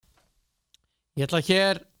Ég ætla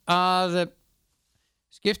hér að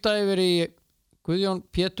skipta yfir í Guðjón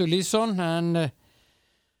Pétur Lýðsson en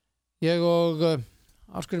ég og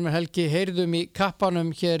Ásgrímur Helgi heyrðum í kappanum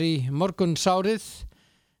hér í morgunsárið.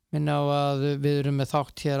 Minna á að við erum með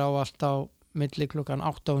þátt hér ávallt á milli klukkan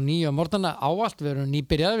 8 og 9 á morgnana. Ávallt, við erum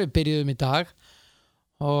nýbyrjaðir, við byrjuðum í dag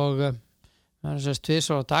og það er sérst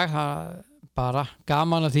tvisvar á dag, bara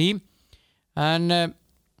gaman að því. En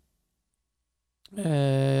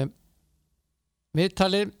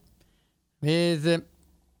viðtali við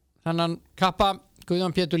þannan kappa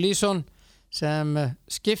Guðjón Pétur Lýðsson sem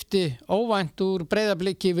skipti óvænt úr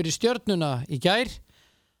Breiðabliki yfir í Stjörnuna í gær.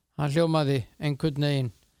 Hann hljómaði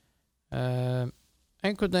einhvern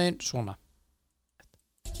veginn svona.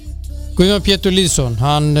 Guðjón Pétur Lýðsson,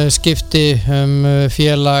 hann skipti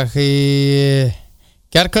félag í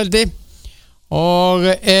gærkvöldi og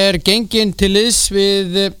er genginn til liðs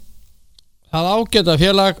við það ágæta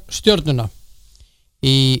félag Stjörnuna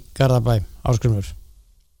í Garðabæ. Ásgrímur.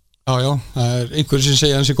 Já, það er einhverjum sem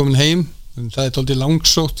segja að hann sé komin heim, en það er dálítið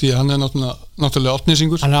langsótt því hann er náttúrulega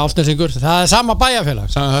Álftnesingur. Hann er Álftnesingur, það er sama bæjarfélag.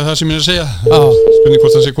 Það er það sem ég er að segja. Spurning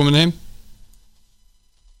hvort hann sé komin heim.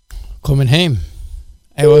 Komin heim?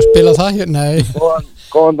 Eigum við að spila það hér? Nei.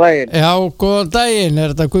 Góðan daginn. Já, góðan daginn. Er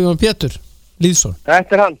þetta Guðjón Pétur Lýðsson?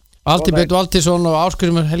 Þetta er hann. Valtý Björn Valtýsson og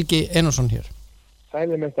Ásgrímur Helgi Einarsson hér.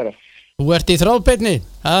 Sælimeistari. Þú ert í þráðbeinni.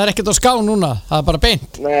 Það er ekkert á ská núna. Það er bara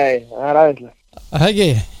beint. Nei, það er aðeinslega. Það ekki?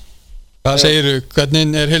 Hvað segirðu? Hvernig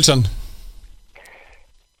er heilsan?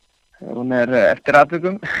 Hún er eftir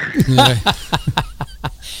atvikum. Nei.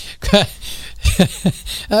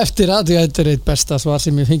 Eftir atvikum, þetta er eitt besta svar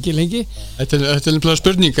sem ég fengi lengi. Þetta er nefnilega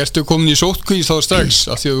spurning. Ertu komin í sótkví þá strax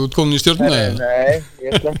af því að þú ert komin í Stjörnuna? Nei,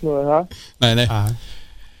 ég slepp nú við það. Nei.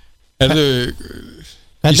 Erðu...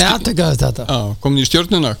 Hvernig aðtökaðu þetta? Já, komin í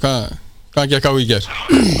Stjörnuna. Hvað gekk á í gær?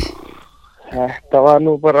 Þetta var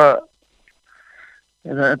nú bara...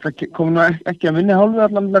 Þetta kom nú ekki að minni hálfu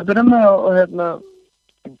allan að drömmu og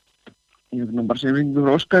ég nú bara segja vingur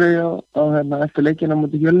frá Óskari og eftir leikina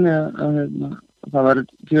mútið Fjölni að það var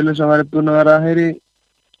Fjölni sem var búin að vera að heyri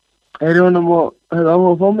honum og hefði áhuga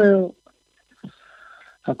að fá mig og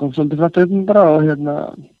það kom svolítið frætt upp bara og ég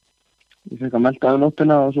fekk að melda á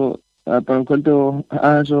nóttina og svo bara kvöldi og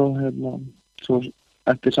aðeins og svo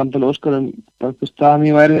eftir samtali Óskar bara hvers staðan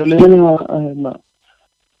ég væri á liðinu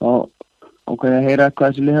og ákveði að heyra hvað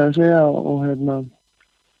þessi lið hefði að segja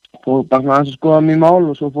og bara aðeins að skoða mér mál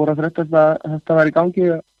og svo fór að frétta að þetta var í gangi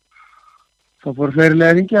og svo fór fleiri leið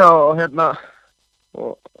að hringja og þetta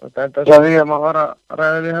enda svo að því að maður var að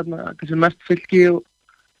ræða við kannski mest Fylki og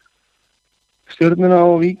Stjörnuna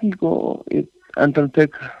og Víking og ég endanum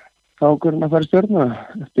tek þá ákvörðun að fara í Stjörnuna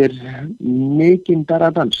eftir mikinn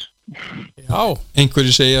darradans. Já.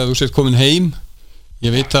 Einhverju segja að þú sért komin heim. Ég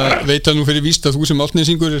veit að nú fyrir víst að þú sem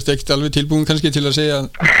Álftnesingur ert ekkert alveg tilbúin kannski til að segja að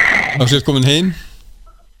þú sért komin heim.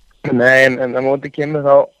 Nei, en það móti kemur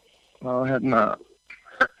þá svona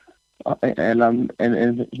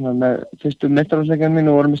með fyrstu meistarafsleikjan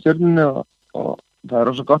mínu vorum í Stjörnunni og það er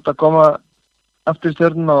rosa gott að koma aftur í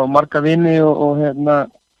Stjörnuna og marga vini og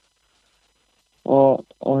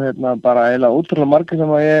bara eiginlega útrúlega marga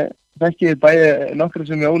sem að ég þekki bæði nokkru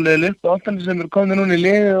sem ég óleiði upp og alltaf sem eru komin núna í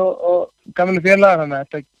liði og gamlu félagar, þannig að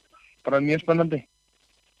þetta er bara mjög spennandi.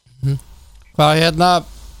 Hvað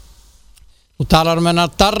þú talar hennar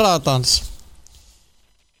darradans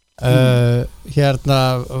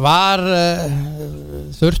var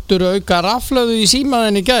þurftur auka raflöðu í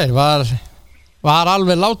símaðin í gær var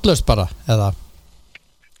alveg látlaust bara eða?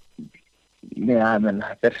 Já, menn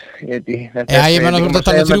þetta ég menna þú ert að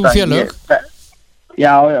tala 3 félög.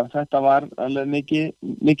 Já, þetta var alveg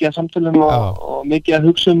mikið að samtölum og mikið að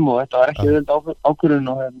hugsum og þetta var ekki auðvitað ákvörðun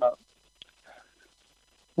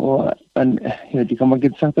en ég veit ekki hvað maður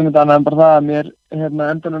getur sagt þetta annað en bara það að mér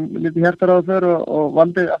endanum lítið hjartar á þau og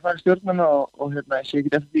valdi að fara í Stjörnuna og ég sé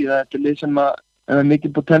ekki eftir því að þetta er lið sem að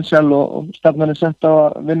mikið potensial og stefnan er sett á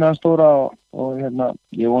að vinna hann stóra og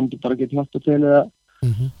ég vonandi bara geti hjálpað til að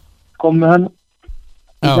koma með hann í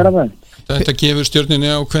Garðabæ. Þetta gefur Stjörnunni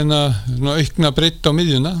ákveðna aukna breidd á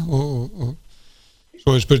miðjuna og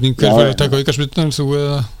svo er spurning hver fyrir að taka aukaspyrnuna, þú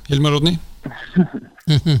eða Hilmar Árni?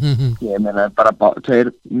 Ég meina bara tveir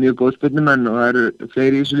mjög góð spyrnumenn og það eru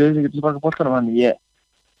fleiri í þessu liði sem getur sparkað boltanum, þannig ég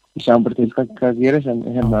sjá bara til hvað gerist en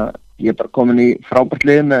ég er bara komin í frábært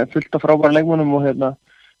lið með fullt af frábæra leikmönnum og það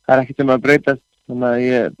er ekkert að breytast, þannig að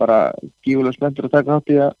ég er bara gífurlega spenntur að taka þátt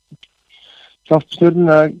í að hjálpa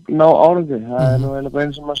Stjörnunni að ná árangri. Það er nú eiginlega bara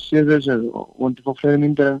einu sem maður sér þessu og vonandi fá fleiri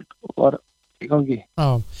myndir en var í gangi.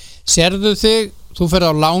 Sérðu þig, þú ferð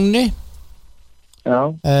á láni. Já.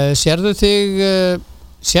 Sérðu þig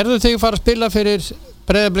sérðu þig fara að spila fyrir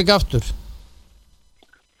Breiðablik aftur?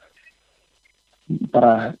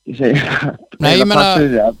 Bara, ég segi Nei, ég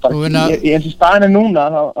meina eins og staðan er núna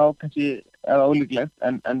þá kannski er það ólíklegt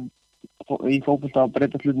en í fótbolta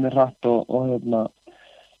breyta hlutinni hratt og hérna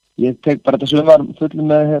ég tek bara þetta sumar fullu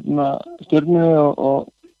með hérna Stjörnu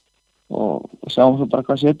og sjáum svo bara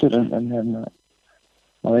hvað setur en hérna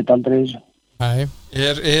maður veit aldrei þessu. Nei.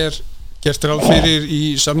 Er gert ráð fyrir í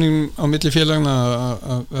samningum á milli félagna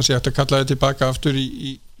að það sé hægt að kalla þetta tilbaka aftur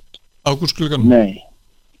í ágústglugganum?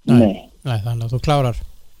 Nei, þannig að þú klárar.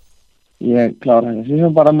 Ég klára þetta. Ég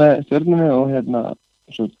sem bara með Stjörnunni og hérna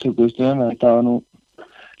svo tökum við stöðuna. Þetta var nú,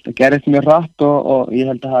 það gerist mjög hratt og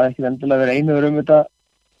ég held að það ekki endilega verið einhugur þetta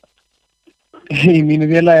í mínu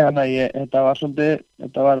félagi, þannig að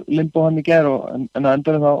þetta var limbo hann í gær en að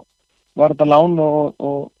endur þá var þetta lán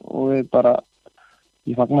og við bara,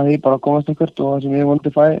 ég fagnaði því bara að komast einhvert og það sem ég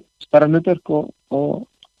vonandi fæ stærra hlutverk og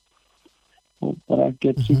bara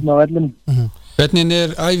geta sýnt á vellinum. Hvernig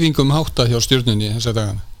er æfingum háttað hjá Stjörnunni þessa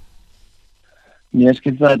dagana? Mér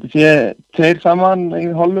skilst að þetta sé 2 saman í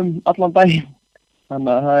hollum allan daginn,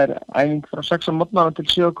 þannig að það er æfing frá 6 á morgnana til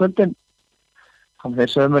 7 á kvöldin. Þannig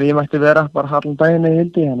þeir sögðu mér ég mætti vera bara allan daginn í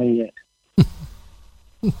hildi, þannig ég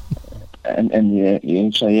en ég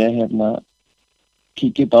eins að ég hérna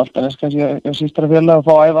kíkja upp á Álftanes kannski á sístra félag og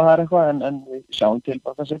fá að æfa þar eitthvað en við sjáum til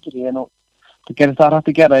bara hvað setur. Það gerir það hratt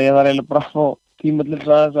að gera, ég var eiginlega bara að fá tíma til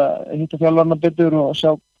þess að hitta þjálfarna betur og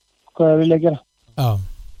sjá hvað það vilja gera. Já.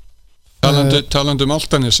 Talandi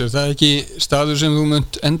Álftanes, er það ekki staður sem þú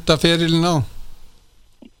munt enda ferilinn á?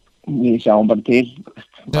 Við sjáum bara til.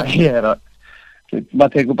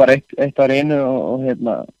 Maður tekur bara eitt á einu og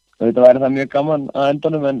hérna, þetta væri það mjög gaman að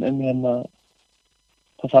endanum en hérna,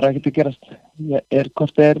 það þarf ekkert að gerast.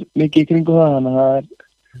 Hvort er mikið í kringu það, þannig að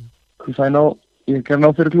það er, ég kann ná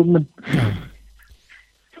fyrir klúbnum.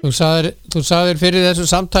 Þú sagðir fyrir þessu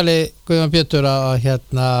samtali, Guðjón Pétur, að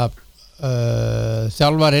hérna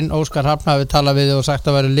þjálfarinn Óskar Hrafn hafi talað við þig og sagt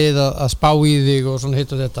að væri lið að spá í þig og svona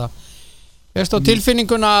hitt og þetta. Veist á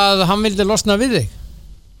tilfinninguna að hann vildi losna við þig?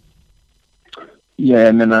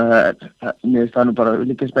 Ég meina, mér finnst það nú bara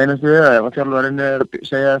líka spennast við það ef að þjálfarinn er að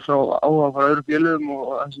segja frá áhuga frá öðrum félögum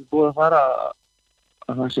og það sé búið að fara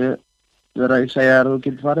að það sé vera að segja að þú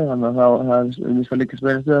getur farið, þannig að það mér finnst það líka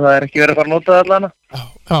spennast við það er ekki verið að fara að nota það allana.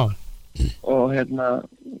 Já. Og hérna,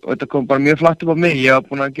 og þetta kom bara mjög flatt upp á mig. Ég var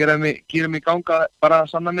búin að gera mig ganga bara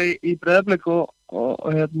að sanna mig í Breiðablik og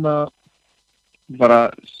hérna bara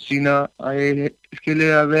sýna að ég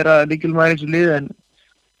skilji að vera lykilmaður í þessu liði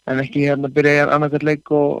en ekki hérna byrja annarkvæmt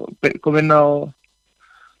leik og koma inn á og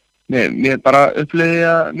mér bara upplýði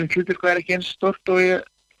að mitt hlutverk er ekki eins stort og ég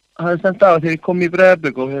hafði stemt á þegar ég kom í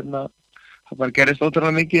Breiðablik og hérna það bara gerist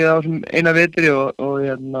ótrúlega mikið á þessum eina vetri og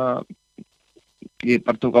hérna ég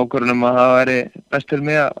bara tók ákvörðun að það væri best til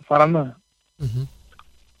mig að fara annað.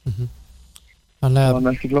 Þannig það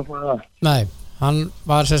var ekki flóknar það. Nei, hann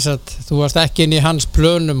var sagt, þú varst ekki inn í hans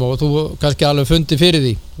plönum og þú kannski alveg fundi fyrir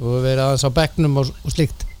því og verið aðeins á bekknum og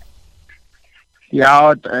slíkt.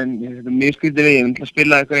 Já, en mér skrítið við, ég myndi að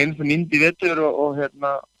spila eitthvað einasta mynd í vetur og hérna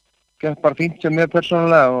gett bara fínt sem mér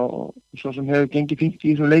persónulega og svo sem hefur gengið fínt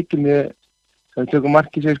í þessum leikjum það tökum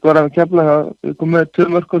markið sem ég skoraði með Keflavík, það kom með 2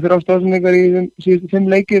 mörk og 3 stóðsendingar í síðustu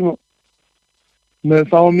 5 leikjum og með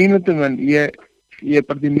fáum mínútum en ég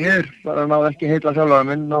bara því mér bara náði ekki heilla sjálfara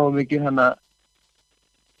minn náðu mikið hann að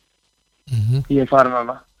ég er farin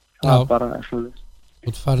hana. Það er bara svolítið.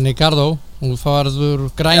 Þú ert farin í Garðó, þú farður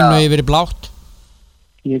grænu yfir í blátt.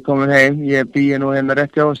 Ég er komin heim, ég býi nú hérna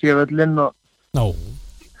rétt hjá Sjöföllin og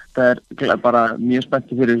þetta er bara mjög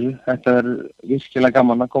spenntið fyrir þessu. Þetta er virkilega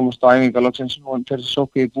gaman að komast á æfingar loksins og til þess að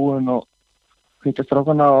sókja í búin og hitta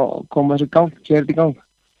strákana og koma þessu gang, kérið í gang.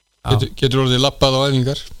 Getur orðið lappað á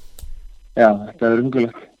æfingar? Já, þetta er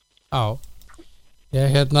hugulegt. Já, ég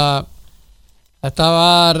þetta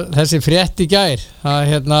var þessi frétt í gær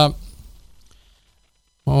að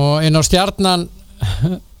og inn á Stjarnan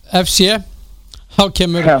FC þá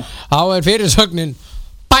er fyrirsögnin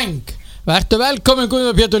bang, vertu velkomin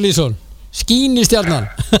Guðjón Pétur Lýðsson, skín í Stjarnan.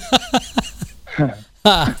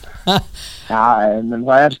 Já, en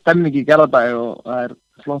það er stemming í Garðabæ og það er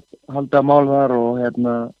flott haldið að mála þar og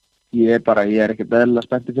ég er ekkert eðlilega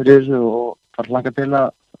spenntið fyrir þessu og fara að hlakka til að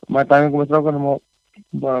mæta æfingum með strákunum og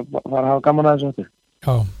bara fara að hafa gaman að þessu öttu.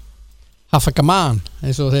 Já, hafa gaman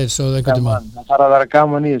eins og þeir svo einhvern veginn. Það þarf að vera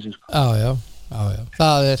gaman í þessu sko. Já.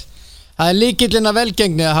 Það er lykillinn að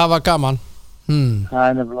velgengni að hafa gaman. Það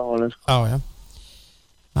er nefnilega málið sko. Já.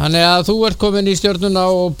 Þannig að þú ert komin í Stjörnuna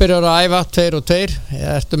og byrjar að æfa 2 og 2.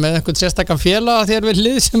 Ertu með einhvern sérstakann félag þér við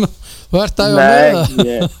hlið sem þú ert að æfa með?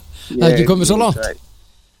 Nei, það er ekki komið svo langt.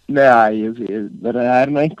 Nei,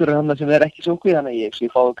 það nú einhverjum hann sem ekki sókvið, þannig ég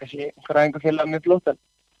fái kannski einhverja enga félag mjög flott,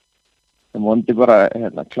 en vondi bara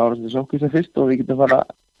klára þessi sókvið sem fyrst og við getum fara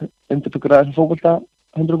undirtökur að þessum fótbolta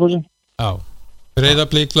 100%. Já,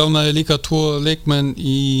 Breiðablik lánaði líka 2 leikmenn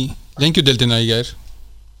í lengjudeildina í gær.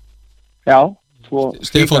 Já, 2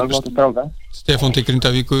 Stefán til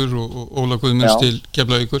Grindavíkur og Óla Guðmunds til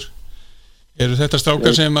Keflavíkur. Eru þetta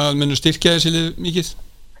strákar sem að munu styrkja þessi lið mikið?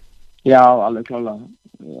 Já, alveg klálega.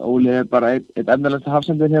 Óli bara eitt efnilegasta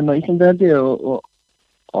hafsendur hérna á Íslandi held ég og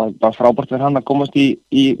bara frábært fyrir hann að komast í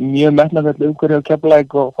mjög metnaðarfullt umhverfi á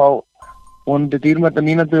Keflavík og fá vonandi dýrmæta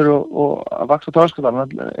mínútur og að vaksa tónskapar.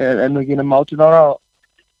 Hann nú ekki nema 18 ára og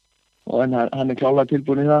hann klálega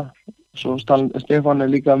tilbúin í það. Svo Stefán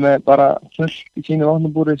líka með bara fullt í sínu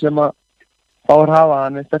vatnabúri sem að fáir hafa.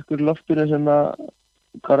 Hann sterkur í loftinu sem að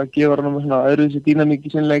bara gefur hann svona öðruvísi dýnamík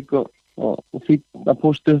í sinn leik og fínt að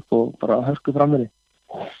posta upp og bara hörku frammeiri.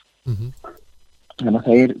 Þannig að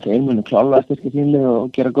þeir munu klálega styrkja sínlið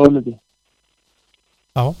og gera góð hluti.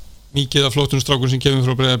 Já, mikið af flottum strákum sem kemur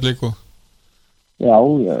frá Breiðablik og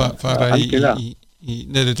fara í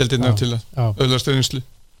neðri deildirnar til að öðlast reynslu.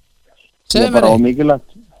 Það er bara ómikilvægt.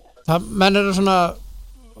 Menn eru svona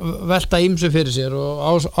velta ýmsu fyrir sér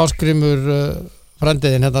og Ásgrímur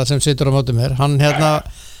frændiðinn hérna sem situr á móti mér, hann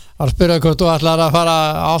að spyrja hvort þú ætlar að fara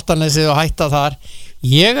á Álftanesi og hætta þar.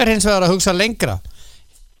 Ég hins vegar að hugsa lengra.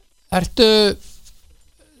 Ertu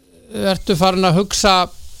farin að hugsa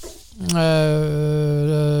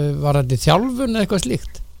var þetta þjálfun eða eitthvað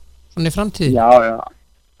slíkt svona í framtíð? Já,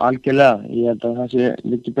 algjörlega. Ég held að það sé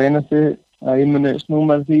líki beinasti að ég muni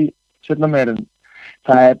snúma því sérna meir en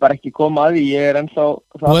það er bara ekki koma að því. Ég er ennþá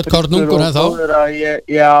þú ert kornungur ennþá?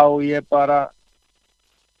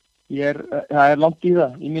 Það er langt í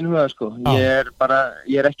það í mínum huga sko. Ég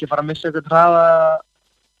er ekki að fara að missa eitthvað hraða.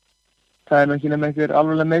 Það er nú ekki nema einhver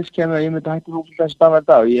alveg meðskemi að ég myndi hætti fótbolta þessi dag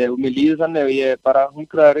verða og mér líður þannig og ég er bara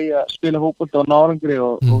hungraður í að spila fótbolta og ná árangri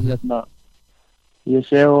og ég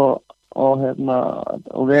sé og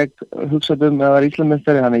veg hugsað að vera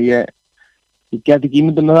Íslandsmeistari, þannig ég get ekki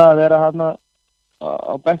ímyndað með það að vera á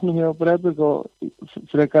bekknum hjá Breiðablik og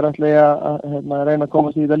frekar ætla ég að reyna að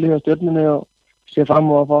komast í þetta lið á Stjörnunni og sé fram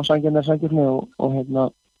og að fá sanngjarni og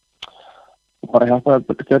bara hjálpa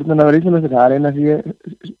Stjörnunni að vera Íslandsmeistari. Það er eina sem ég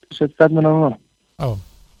sett stefnuna núna. Já,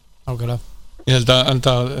 ákveðlega. Ég held að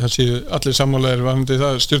það séu allir sammálaðir varðandi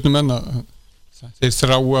það Stjörnumenn að þeir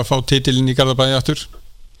þrá að fá titilinn í Garðabæi aftur.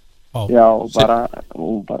 Já, og bara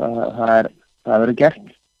það verður gert.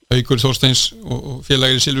 Haukur Þorsteins og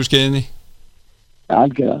félagir í Silfurskeiðinni. Já,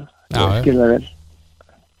 algjörlega. Skilða vel.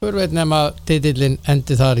 Hver veit nema titillinn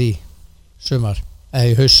endi þar í sumar eða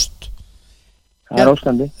í haust? Það er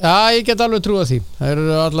óskandi. Já, ég get alveg trúið því. Það eru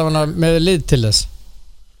allavega með lið til þess.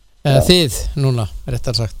 Eða þið núna,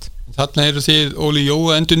 réttar sagt. Þarna eru þið Óli Jó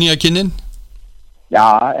að endur nýja kynnin? Já,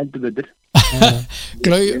 endur betur.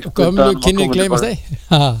 Gömlu kynnin gleymast þeir?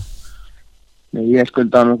 Nei, ég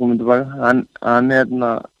skulda hann að koma tilbaka. Hann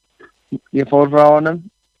ég fór frá honum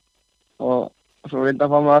og svo vildi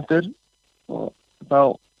hann fá mig aftur og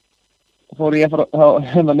þá fór ég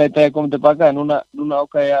þá neitaði að koma tilbaka en núna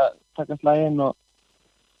ákvað ég að taka slaginn og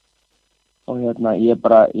ég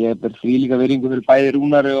ber því líka virðingu fyrir bæði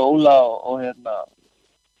Rúnari og Óla og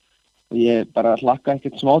ég bara hlakka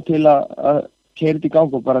ekkert smá til að keyra þetta í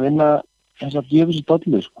gang og bara vinna þessar djöfisir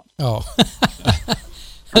dollu sko. Já.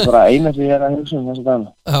 Það er bara eina sem ég er að hugsa þessa dagana.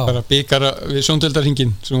 Bara bikara við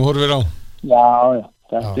sjóndeildarhringinn sem þú horfir á. Já.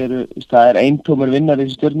 Það er eintómur vinnar í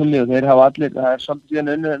þessi Stjörnulið og þeir hafa allir, það er svolítið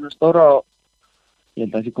síðan unnið þennan stóra og ég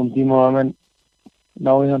held að það kom tíma að menn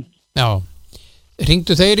ná í hann. Já.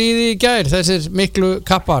 Hringdu þeir í því í gær, þessir miklu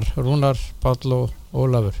kappar, Rúnar, Páll og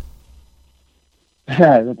Ólafur?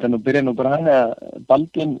 Þetta byrja nú bara hann að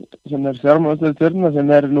Baldvin sem er fjármálastöður Stjörnuna sem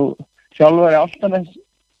er nú þjálfari Álftanes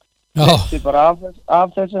þetta bara af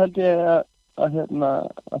þessu held ég að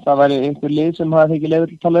það væri einhver lið sem hafði ekki leyfi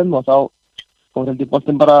til að tala og þá fór held ég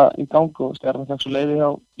boltinn bara í gang og Stjarnan fekk svo leyfi hjá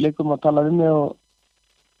leikum að tala mig og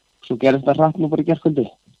svo gerist það hratt nú bara í gærkvöldi.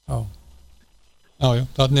 Já,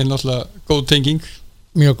 þannig er náttúrulega góð tenging.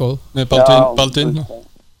 Mjög góð. Með Baldvin.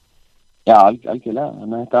 Já, algjörlega.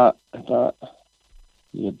 Þannig að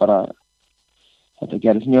þetta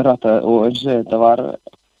gerist mjög hratt og eins og þetta var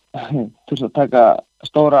til að taka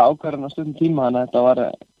stóra ákvarðan á stundum tíma, þannig að þetta var,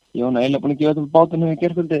 ég var eiginlega búin að gefa þetta på bátinn í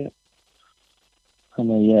gærkvöldi.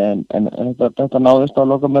 Þannig að þetta náðist á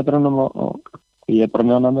lokametrunum og ég er bara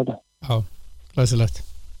mjög ánægður með þetta. Já, glæsilegt.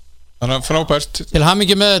 Þannig að frábært. Til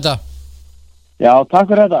hamingju með þetta. Já, takk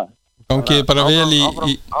fyrir þetta. Gangið bara vel í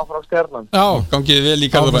áfram Stjarnan. Já, gangið vel í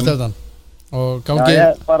Garðabænum. Og gangið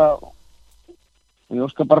Já, og ég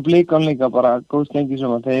óska bara Blikan líka bara góð stengi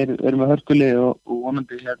saman, þeir eru með hörkulið og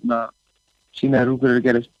vonandi sína úr hverju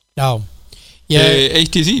gerist. Já.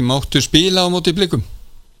 Eitt í því, máttu spila á móti Blikum?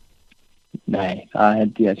 Nei, það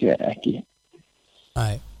held ég að sé ekki.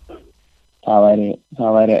 Nei. Það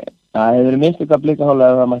hefur verið mistök að Blikahála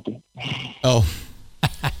ef það mætti. Já.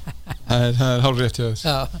 það er hálfrétt hjá þess.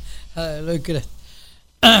 Já, það er lögrétt.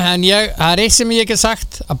 En það er eitt sem ég ekki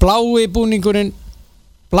sagt, að blái búningurinn,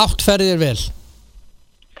 blátt ferðir vel.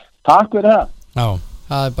 Takk fyrir það. Já,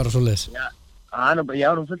 það er bara svoleiðis. Já, ég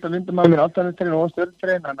var fullt af myndum að mér áttanutrein og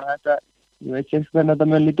stjórnutrein, þannig að þetta, ég veit ekki hvernig þetta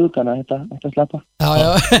mun lítið út, þannig að þetta slappa. Já,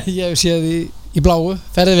 ég hef séð í bláu,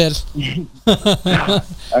 ferðir vel.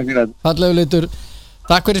 Takk fyrir það. Fallegu litur.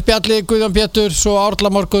 Takk fyrir spjallið, Guðjón Pétur, svo Árla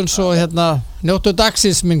morguns og njóttu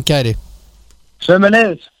dagsins, minn kæri.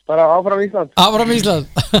 Sömuleiðis, bara áfram Ísland. Áfram Ísland.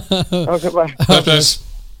 Ok, bye.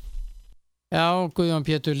 Já, Guðjón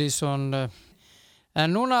Pétur Lýðsson.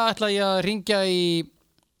 En núna ætla ég að ringja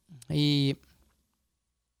í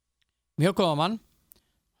mjög góða mann.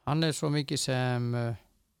 Hann er svo mikið sem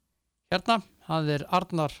hann er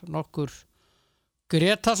Arnar nokkur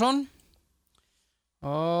Gretason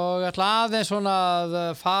og ég ætla aðeins svona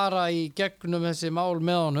að fara í gegnum þessi mál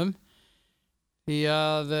með honum því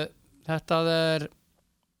að þetta er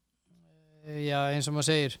eins og maður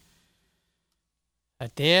segir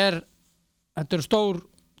þetta er stór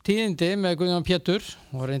tíðindi með Guðjón Pétur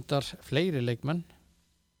og reyndar fleiri leikmenn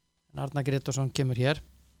en Arnar Gretason kemur hér.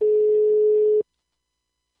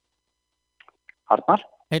 Arnar?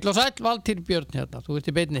 Heill og sæll, Valtýr Björn þú ert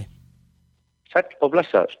í beinni. Sæll og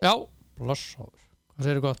blessaður. Já, blessaður. Hvað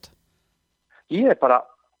segirðu gott? Ég er bara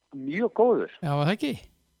mjög góður. Já, það ekki?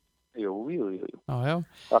 Jú. Já.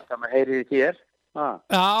 Það maður heyrir þér.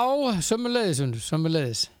 Já,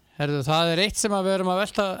 sömuleiðis. Herðu, það er eitt sem ég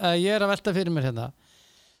er að velta fyrir mér hérna.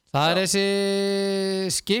 Það er þessi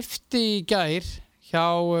skipti í gær hjá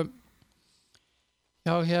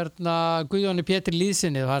Guðjóni Pétri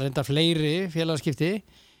Lýðsinni, það er enda fleiri félagaskipti,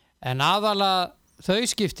 en aðalega þau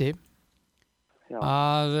skipti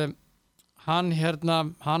að hann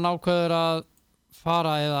ákveður að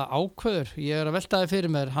fara ég er að velta það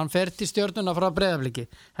fyrir mér, hann fer til Stjörnuna frá Breiðabliki.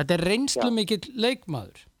 Þetta er reynslumikill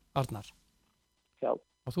leikmaður, Arnar. Já.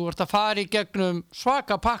 Og þú ert að fara í gegnum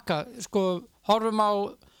svaka pakka, horfum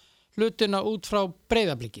á hlutina út frá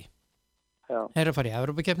Breiðabliki. Já. Þeir eru að fara í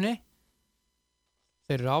Evrópukeppni.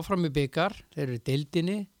 Þeir eru áfram í bikar, þeir eru í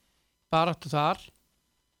deildinni, baráttu þar.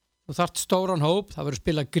 Þú þarft stóran hóp, það verður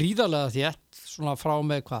spilað gríðarlega þétt, svona frá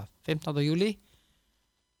með 15. júlí.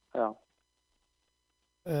 Já.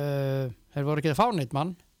 Þeir voru ekki að fá neitt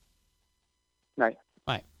mann. Nei.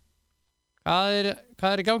 Hvað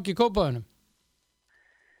er í gangi í Kópavoginum?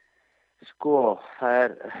 Það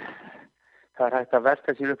er hægt að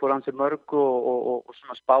velta sér upp úr hansi mörg og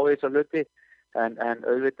svona spá í þessa hluti. En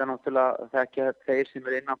auðvitað náttúrulega þekkja þeir sem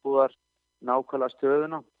er innanbúðar nákvæmlega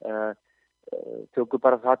stöðuna. Tökum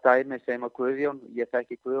bara það dæmi sem að Guðjón, ég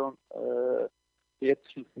þekki Guðjón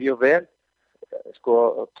mjög vel,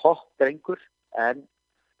 topp drengur, en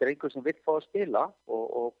drengur sem vill fá að spila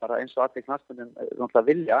og bara eins og allir knattspyrnumenn náttúrulega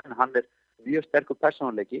vilja, en hann er mjög sterkur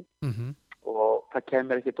persónuleiki og það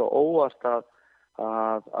kemur ekkert á óvart að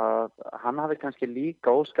hann hafi kannski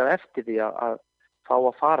líka óskað eftir því að fá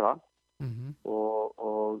að fara.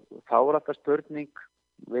 Og þá er þetta spurning,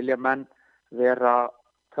 vilja menn vera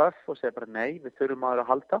töff og segja bara nei, við þurfum að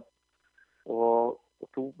halda og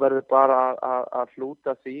þú verður bara að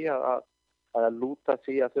hlúta því að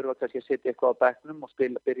þurfa kannski að setja eitthvað á bekknum og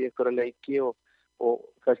byrja eitthvað að leiki og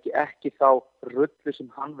kannski ekki þá rullu sem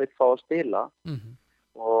hann vil fá að spila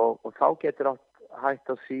og þá getur hægt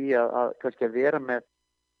á því að kannski að vera með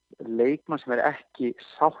leikmann sem er ekki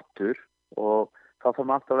sáttur og þá þarf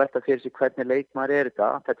maður alltaf að velta fyrir sig hvernig leikmaður er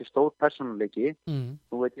þetta er stór persónuleiki,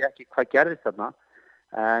 nú veit ég ekki hvað gerðist þarna,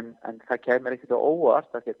 en það kemur ekkert á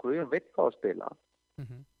óvart að því að Guðjón vill fá að spila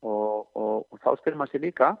og þá spyrir maður sér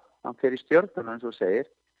líka, hann fer í Stjörnuna eins og segir,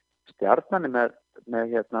 Stjarnan er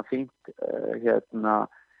með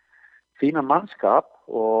fína mannskap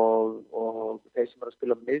og þeir sem eru að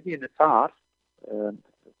spila miðjunni þar,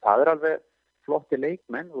 það er alveg flotti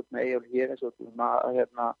leikmenn, út með Eyjólf hér eins og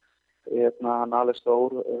hann alveg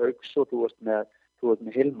stór Hauks og þú ert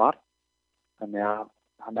með Hilmar, þannig að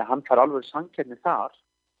hann fær alveg samkeppni þar,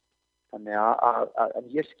 þannig að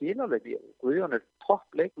ég skil alveg, Guðjón er topp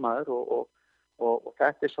leikmaður og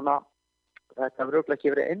þetta er svona, þetta hefur örugglega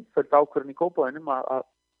ekki verið einföld ákvörðun í Kópavoginum að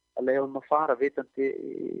leyfa að fara vitandi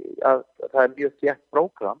að það er mjög þétt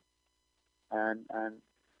prógram, en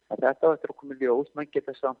þetta á eftir að koma í ljós, menn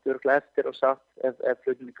geta samt örugglega eftir og sagt ef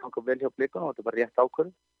hlutinni ganga vel hjá Blikunum og þetta er bara rétt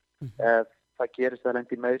ákvörðun. Ef það gerist að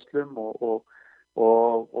lendi meðslum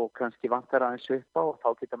og kannski vantar aðeins upp á og þá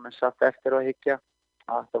geta menn satt eftir að hyggja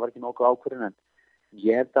að það var ekki nokkuð ákvörðun en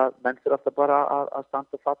ég held að menn fyrir alltaf bara að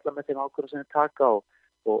standa og falla með þeim ákvörðun sem þeir taka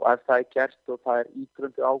og ef það gert og það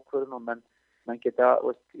ígrundu ákvörðun og menn geta,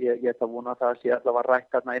 ég ætla að vona að það sé allavega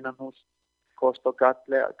rætt þarna innan hús kost og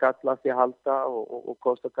galla því að halda og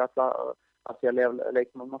kost og galla að því að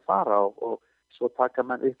leikmum að fara og svo taka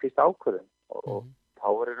menn upplýst ákvörðun og þá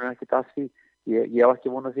er ekkert að því ég á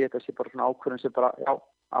ekki vonað því að þetta sé bara svona ákvörðun sem bara,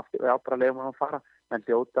 bara leifum að fara menn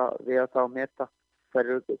hljóta við að það að meta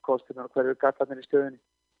hverju kosturnar og hverju gallarnir í stöðunni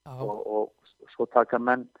og svo taka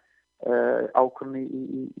menn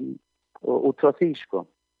ákvörðun út frá því, sko.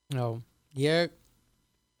 Já,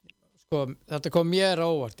 þetta kom mér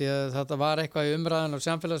óvart, þetta var eitthvað í umræðan á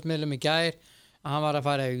samfélagsmiðlum í gær að hann var að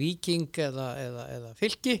fara í Víking eða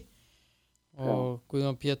Fylki og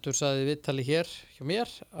Guðjón Pétur sagði viðtali hér hjá mér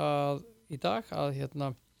í dag að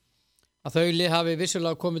þau hafi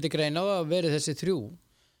vissulega komið til greina og verið þessi 3.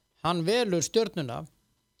 Hann velur Stjörnuna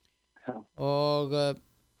og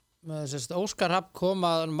Óskar Hrafn kom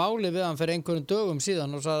að máli við hann fyrir einhverjum dögum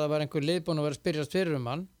síðan og sagði að það var einhver lið búinn að vera að spyrjast fyrir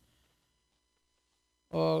hann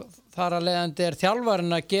og þar að leiðandi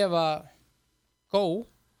þjálfarinn að gefa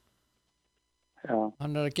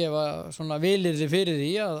hann að gefa svona vilirði fyrir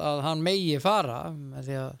því að hann megi fara með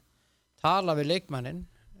því að tala við leikmanninn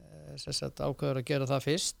ákveður að gera það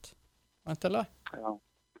fyrst væntanlega.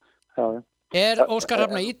 Er Óskar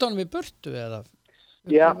Hrafn að ýta honum í burtu eða?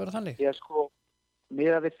 Já, sko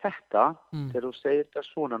miðað við þetta, þegar þú segir þetta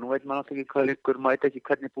svona, nú veit maður alltaf ekki hvað liggur, maður veit ekki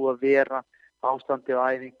hvernig búið að vera ástandi á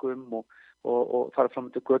æfingum og fara fram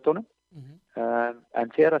til göttunum. En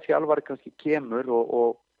þegar að þjálfari kannski kemur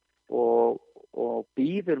og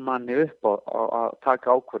býður manni upp að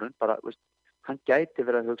taka ákvörðun, bara, hann gæti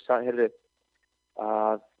verið að hugsa,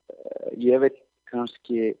 að ég vil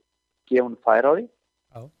kannski gefa hún færa á því.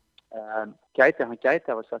 Hann gæti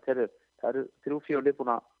að sagt, það eru 3-4 lið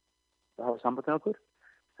búin að hafa samband með okkur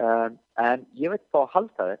en ég veit þá að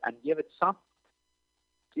halda þér en ég veit samt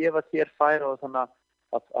gefa þér færa og þannig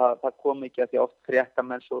að það kom ekki að því oft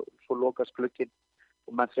fréttamenn svo lokast glugginn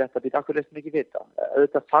og menn frétta býta akkur leistum ekki vita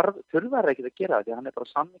auðvitað þurfar ekki að gera það því að hann er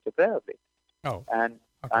bara samningi og Breiðablik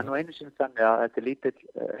en nú einu sinni þannig að þetta er lítill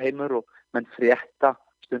heimur og menn frétta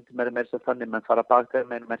stundum er meira þannig menn fara baka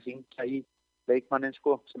menn hringja í leikmanninn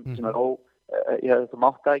sko sem er þú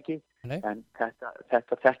mátt það ekki en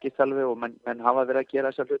þetta þekkist alveg og menn hafa verið að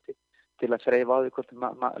gera þessa hluti til að þreifa á því hvort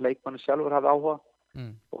leikmannin sjálfur hafi áhuga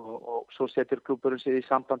og svo setur klúbburinn sig í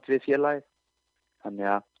samband við félagið þannig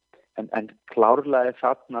að en klárlega er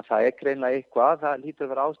þarna það er greinlega eitthvað það lítur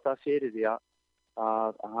að vera ástæða fyrir því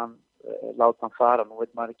að hann láta hann fara nú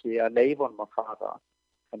veit maður ekki að leyfa honum að fara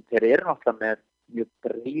en þeir eru náttúrulega með mjög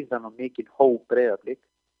breiðan og mikinn hóp Breiðablik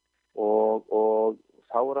og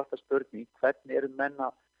þá er alltaf spurning hvernig eru menn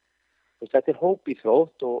að þetta er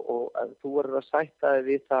hópíþrótt og þú verður að sætta þig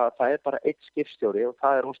við það er bara einn skipstjóri og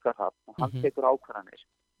það er Óskar Hrafn og hann tekur ákvarðanir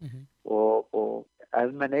og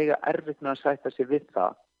ef menn eiga erfitt með að sætta sig við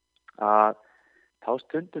það að þá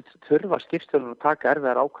stundum þurfa skipstjórinn að taka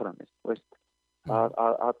erfiðar ákvarðanir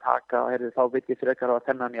að taka, þá veit ég frekar að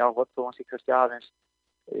þennan í áhott og hann sé kannski aðeins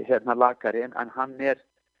lagari en hann er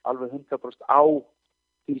alveg 100% á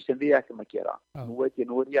því sem við ætlum að gera. Nú er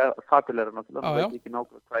ég fabulegur náttúrulega, nú veit ég ekki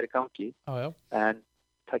nákvæmlega hvað er í gangi, en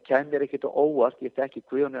það kemur ekkert á óvart, ég þekki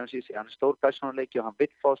Guðjón hann er stór persónuleiki og hann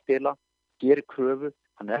vill fá að spila, gerir kröfu,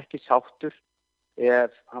 hann er ekki sáttur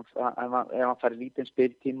ef hann fær lítinn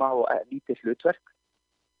spiltíma og lítið hlutverk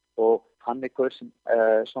og hann er gaur sem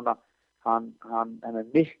hann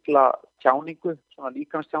er mikla tjáningu, svona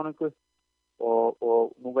líkamstjáningu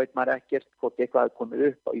og nú veit maður ekkert hvort eitthvað er komið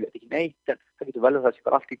upp og ég veit ekki neitt en það getur vel að það sé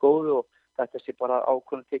bara allt í góðu og þetta sé bara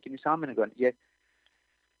ákvörðun tekin í sameiningu en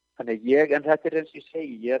þetta er eins og ég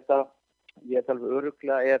segi ég er alveg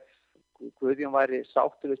örugglega ef Guðjón væri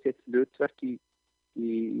sáttur við sitt hlutverk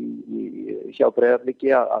hjá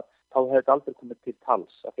Breiðabliki að þá hefði þetta aldrei komið til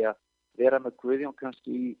tals af því að vera með Guðjón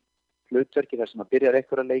kannski í hlutverki þar sem að byrja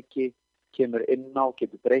einhverja leiki kemur inn á,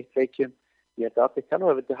 getur breytt leikjum ég held að allir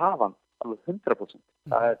þjálfarar vildu hafa hann alveg 100%.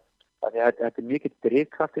 Þetta er mikið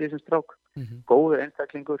drifkraftur í þessum strák, góður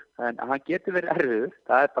einstaklingur, en hann getur verið erfiður,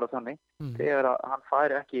 það er bara þannig, þegar hann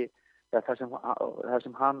fær ekki það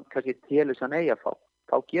sem hann kannski telur sem hann eigi að fá,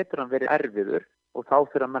 þá getur hann verið erfiður og þá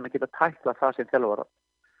fyrir að menn að geta tækla það sem þjálfara.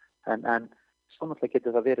 En svo náttúrulega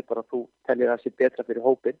getur það verið bara að þú tellir það sér betra fyrir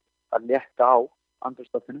hópinn, að létta á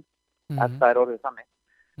andrúmsloftinu, ef það er orðið þannig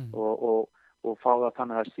og fá það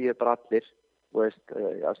þannig að það séu bara allir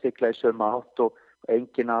að sigla í sömu átt og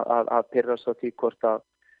enginn að pirrast á því hvort að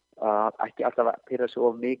ekki alltaf að pyrra sig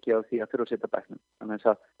of mikið á því að þurfa að setja á bekknum. Þannig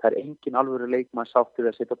að það engin alvöru leikmann sáttur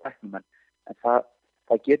að setja á bekknum, en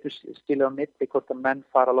það getur skilið á milli hvort að menn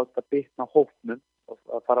fara að láta bitna á hópnum og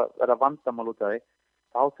að fara að vera vandamál út af því.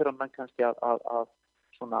 Þá þurfa menn kannski að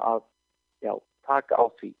taka á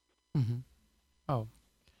því. Já.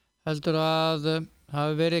 Heldur að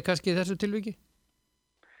hafi verið kannski í þessu tilviki?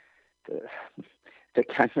 Það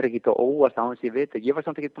kemur ekki á óvart á hans ég veit. Ég var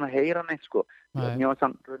samt ekki búin að heyra neitt sko. Mér var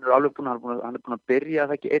hann alveg hann er búin að byrja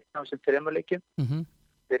það ekki einn af þessum 3 leikjum.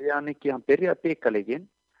 Byrjaði hann ekki, hann byrjaði bikarleikinn.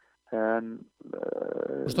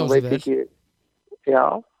 Og stóð sig vel. Já,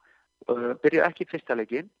 byrjaði ekki fyrsta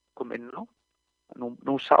leikinn, kom inn á.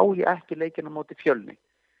 Nú sá ég ekki leikinn á móti Fjölni.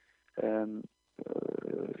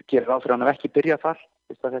 Gerir ráð fyrir hann hef ekki byrjað þar,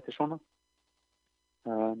 veist að þetta svona.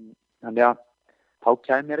 Þannig að þá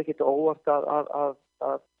kæmi mér ekki óvart að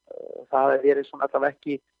það verið svona allavega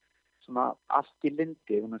ekki svona allt í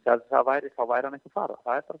lindi. Þegar þá væri hann ekki að fara.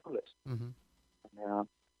 Það bara svoleiðis. Þannig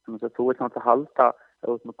að þú vilt náttúrulega halda, ef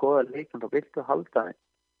þú ert með góða leikmenn, þá viltu halda þeim.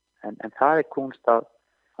 En það kunst að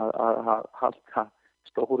halda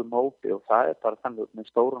stórum hópi og það bara þannig með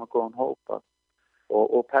stórum og góðan hópa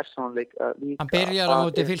og persónuleik líka. Hann byrjar á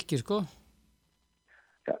móti Fylki, sko?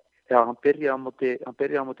 Já, hann byrjar á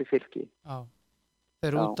móti Fylki. Já.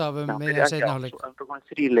 Þeir út af meðan seinna hálfleik. Já, hann var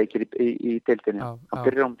 3 leikir í deildinni. Hann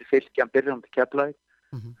byrjar á móti Fylki, hann byrjar á móti Keflavík.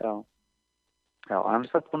 Já, hann er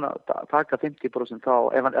satt búin að taka 50% þá,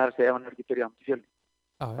 ef hann er ekki byrjað á móti Fjölni.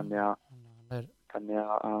 Þannig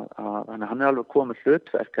að hann er alveg komið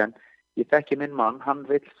hlutverk, en ég þekki minn mann, hann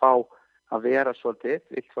vill fá að vera svolítið,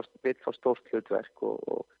 vill fá stórt hlutverk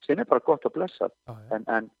og sem er bara gott að blessa.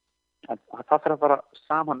 En það þarf að fara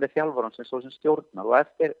saman með þjálfarann sem stjórnar og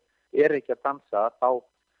eftir ekki að dansa, þá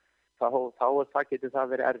getur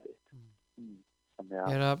það verið erfitt.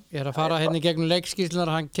 Ég að fara hérna í gegnum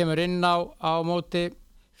leikskýrslunar, hann kemur inn á móti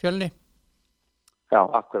Fjölni? Já,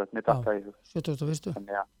 akkurat, með þetta í hug. 71.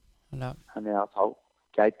 Þannig að þá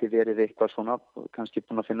gæti verið eitthvað svona, kannski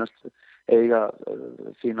búin að finnast eiga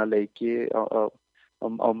fína leiki á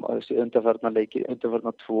undanfarna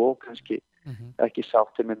 2, kannski ekki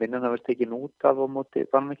sáttir með minna, það verið tekin út af á móti,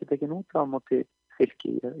 var hann ekki tekin út af á móti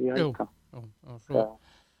Fylki í Helga.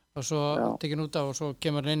 Og svo tekin út af og svo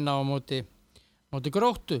kemur hann inn á móti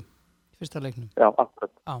Gróttu í fyrsta leiknum. Já,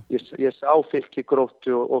 akkurat. Ég sá Fylki,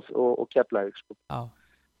 Gróttu og Keflavík, sko.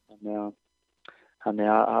 Þannig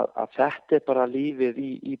að þetta er bara lífið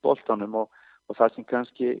í boltanum og það sem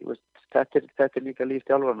kannski, þetta er líka líf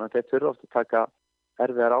þjálfarana, þetta þurfa oft að taka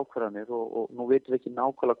erfiðar ákvarðanir og nú veitum við ekki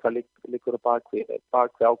nákvæmlega hvað liggur á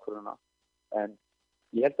bakvið ákvarðana, en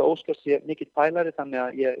ég held að Óskar sé mikill pælari, þannig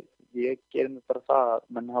að ég gerir mig bara það að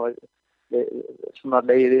menn hafa svona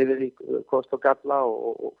legið yfir í kost og galla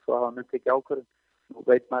og svo hafa menn tekið ákvarðan. Nú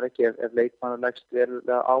veit maður ekki ef leikmann leggst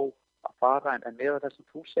verulega á að fara, en með það sem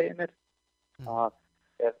þú segir mér, að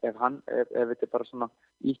ef þetta er bara svona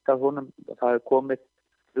ítt af honum, það er komið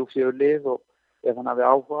 3-4 lið og ef hann hafi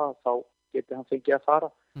áhuga þá getur hann fengið að fara.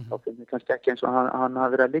 Þá finnir kannski ekki eins og hann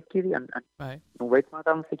hafi verið að liggja í því, en nú veit maður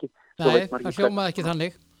það alveg ekki. Nei, það hljómaði ekki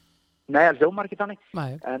þannig. Nei, það hljómaði ekki þannig.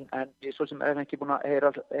 En ég svo sem er ekki búin að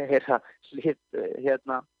heyra slið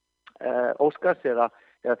Óskars eða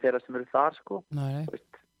þeirra sem eru þar, sko.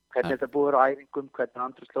 Hvernig þetta búið á æfingum, hvernig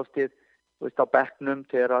andrúmsloftið á bekknum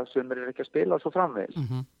þegar sumir er ekki að spila og svo framvegis.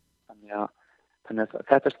 Þannig að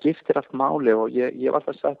þetta skiptir allt máli og ég hef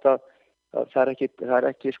alltaf sagt að það er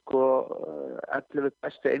ekki sko 11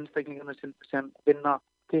 bestu einstaklingarnir sem vinna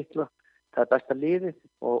titla. Það er besta liðið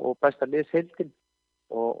og besta liðsheildin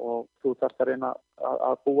og þú þarft að reyna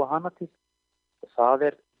að búa hana til. Það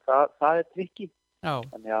er trikki.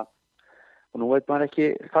 Þannig að og nú veit maður ekki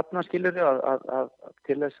þarna skilur að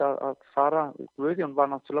til þess að fara. Guðjón var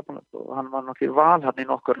náttúrulega val hann í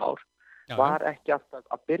nokkur ár. Var ekki alltaf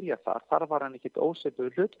að byrja þar var hann ekkert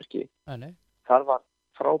ósveipaður hlutverki. Þar var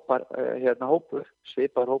frábær hópur,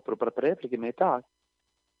 svipaður hópur og bara Breiðablik með í dag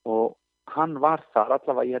og hann var þar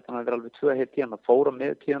allavega, ég held að hann verið alveg 2 heilt tíðan að fóra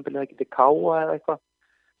með tíðanbilið ekki til Káa eða eitthvað.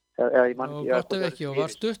 Og gott ef ekki, og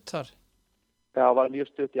var stutt þar? Já, var mjög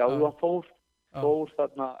stutt, já, og hann fór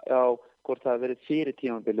þarna, já, hvort það hefði verið fyrir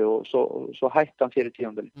tímanbili og svo hætti hann fyrir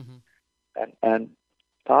tímanbili. En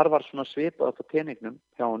þar var svona svipað á peningnum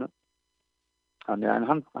hjá honum. Þannig að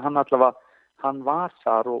hann allavega, hann var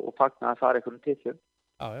þar og fagnaði þar einhverjum titlu.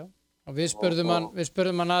 Já. Og við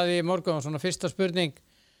spurðum hann að í morgun, svona fyrsta spurning,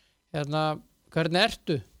 hvernig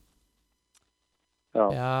ertu?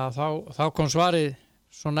 Já, þá kom svarið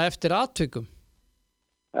svona eftir atvikum.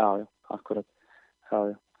 Já, akkurat.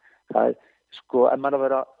 Það er, sko, ef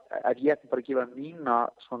ég bara að gefa mína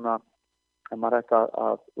svona maður ætti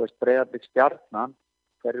að Breiðablik Stjarnan,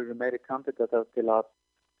 hver eru meiri kandidatar til að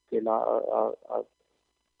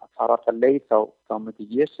fara alltaf leið þá myndi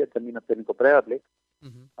ég setja mína pening á Breiðablik.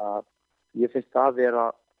 Að ég finnst það að vera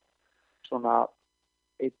svona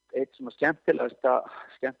eitt svona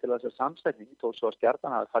skemmtilegasta samsetning, þó svo að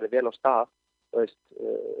Stjarnan hafi farið vel á stað,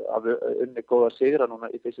 að unni góða sigra núna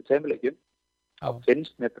í þessu tveimleikjum. Það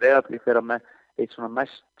finnst mér Breiðablik vera með eitt svona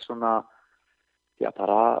mest svona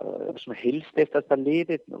svona heilstiftasta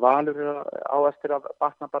liðið. Valur á eftir að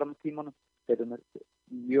batna bara með tímanum. Þeir eru með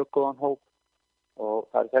mjög góðan hóp og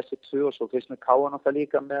það er þessi tvö og svo finnst mér Káan alltaf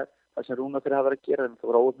líka með það sem Rúnar fyrir að vera að gera, en það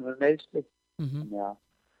voru óöfnum með meiðsli. Þannig að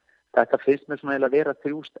þetta finnst mér svona eiginlega vera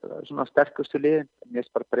þrjú svona sterkustu liðin. Mér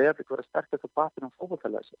finnst bara Breiðablik vera sterkast á batinu á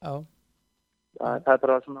fótboltalæsi. Það er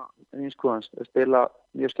bara svona einskoðans, spila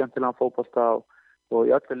mjög skemmtilegan fótbolta og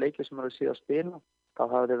í öllu leikir sem eru síðan að spila, þá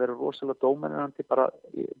hafa þeir verið rosalega dóminandi bara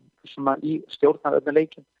í stjórna öllum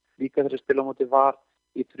leikin. Líka þeir spila á móti VAR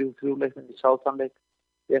í 3-3 leiknum, í Southampton-leik,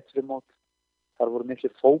 1-3 mót. Þar voru miklu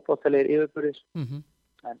fótboltalegir yfirburðir,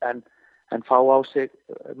 en fá á sig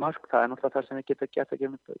mark. Það er náttúrulega það sem við geta gert að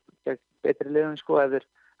gera betri liðum,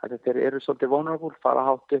 ef þeir eru svolítið vulnerable, fara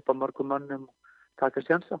hátt upp á mörgum mönnum og taka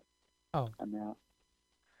sjansa.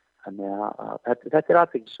 Þannig að þetta er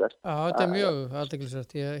athyglisvert. Já, þetta er mjög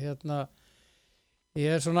athyglisvert. Ég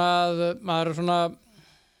er svona, maður er svona,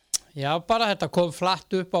 bara þetta kom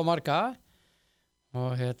flatt upp á marga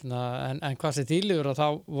og en hvað sem þýliður og þá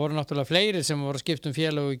voru náttúrulega fleiri sem voru að skipta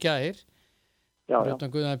félög í gær.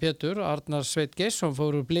 Röftan Guðan Pétur, Arnar Sveit Gesson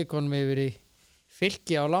fór úr Blikunum yfir í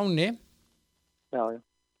Fylki á láni.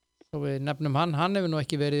 Svo við nefnum hann hefur nú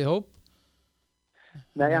ekki verið í hóp.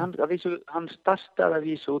 Nei, hann startaði að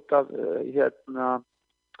vísu út af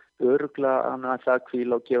örugglega hann ætlaði að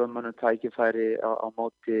hvíla og gefa mönnum tækifæri á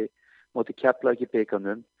móti Keflavík í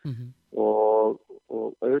bikarnum og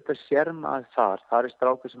auðvitað sér maður það er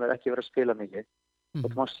strákur sem er ekki verið að spila mikið og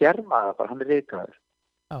það má sér maður bara, hann er ryðgæður.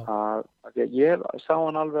 Ég sá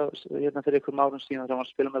hann alveg fyrir einhverjum árum síðan þegar hann var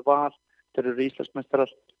að spila með Val, þeir eru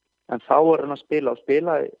Íslandsmeistarar, en þá er hann að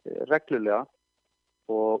spila reglulega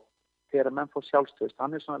og þegar menn fór sjálfstöðst,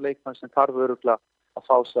 hann er svona leikmann sem þarf örugglega að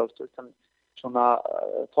fá sjálfstöðst, hann svona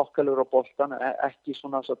tokkalur á boltan, ekki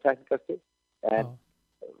svona svo teknikasti, en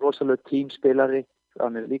rosalega tímspilari,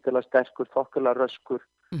 hann er líkalega sterkur, tokkalega röskur,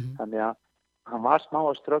 þannig að hann var smá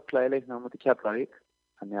að ströggla í leiknum á móti Keflavík,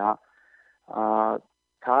 þannig að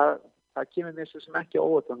það kemur mér svo sem ekki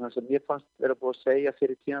óvart, þannig að mér fannst vera búið að segja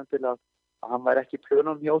fyrir tímabilið að hann væri ekki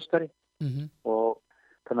plönum hjá Óskari og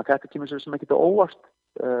þannig að þetta kemur svo sem ekki óvart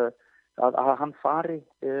að hann fari,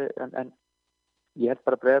 en ég held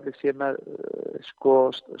bara að Breiðablik sé með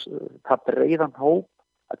það breiðan hóp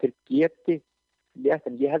að þeir geti létt,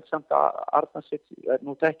 en ég held samt að Arnar Sveit,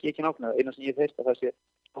 nú þekki ég ekki nákvæmlega, eina sem ég veist að það sé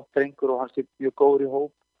drengur og hann sé mjög góður í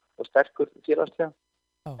hóp og sterkur félagslega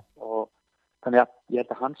og þannig að ég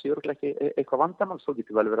held að hann sé örugglega ekki eitthvað vandamál, svo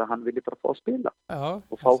getur vel verið að hann vilji bara fá að spila.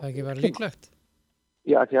 Það ekki verið líklegt.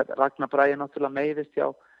 Já, því að Ragnar Bragi náttúrulega meiðist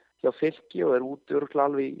hjá Fylki og er út örugglega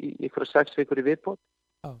alveg í einhverja 6 vikur í viðbót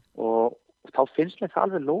og þá finnst mér það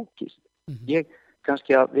alveg lógist. Ég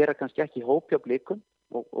kannski að vera kannski ekki í hópi á Blikum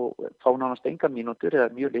og fá nánast enga mínútur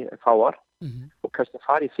eða mjög fáar og kannski að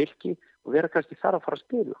fara í Fylki og vera kannski þar að fara að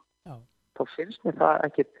spila. Þá finnst mér það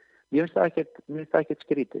ekkert, mér finnst það ekkert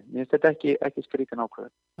skrítið. Mér finnst þetta ekki skrítið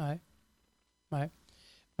nákvæmlega. Nei.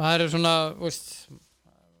 Það er svona,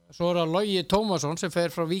 svo er að Logi Tómasson sem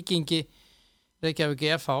fer frá Víkingi Reykjavík í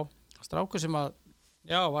FH, strákur sem að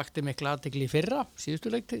vakti mikla athygli í fyrra, síðustu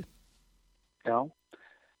leiktið. Já.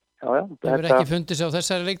 Það hefur ekki fundið sig á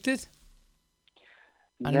þessari leiktið?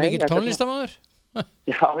 Hann er mikill tónlistarmaður?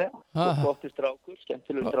 Já, flottur strákur,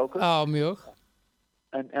 skemmtilegur strákur. Já, mjög.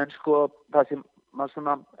 En það sem maður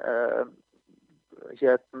svona,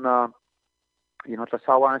 ég náttúrulega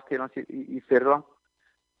sá aðeins til hans í fyrra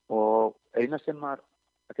og eina sem maður,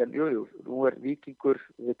 nú er Víkingur,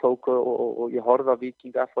 við tóku og ég horfði á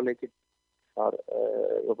Víking FH-leikin, þar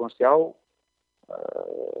ég var búin að sjá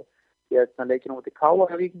leikin á móti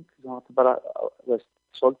Káa Víking, þannig að það bara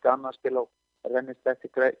svolítið annað spila á rennisletti,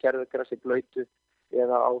 gerðugrassi, blautu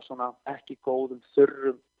eða á svona ekki góðum,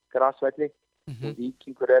 þurrum grasvelli og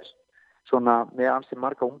Víkingur er svona með ansi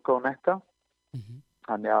marga unga og netta,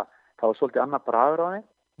 þannig að það var svolítið annað bragur á þeim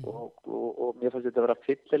og mér fannst þetta að vera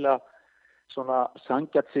fyllilega svona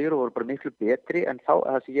sangjart sigur og voru bara miklu betri, en þá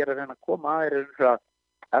það sem ég er að reyna að koma að er að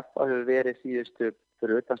FH hefur verið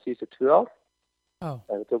fyrir utan síðustu 2 ár.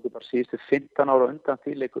 Við tókum bara síðustu 15 ára undan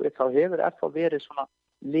því leiku, þá hefur FH verið svona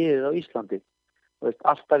liðið á Íslandi,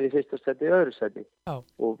 alltaf í fyrsta seti, öðru seti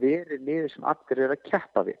og verið liðið sem allir er að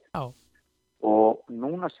keppa við. og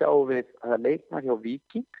núna sjáum við að það leikmaður hjá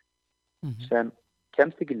Víking sem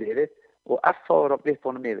kemst ekki í liðið og FH er að vippa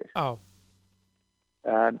honum yfir.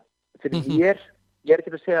 Fyrir ég er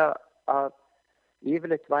ekki að segja að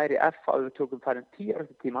yfirleitt væri FH ef við tökum farin 10 ára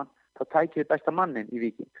eftir tíman, þá tækir við besta mannin í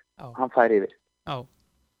Víking. Hann fær yfir.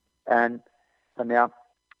 En þannig að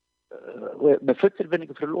með fullri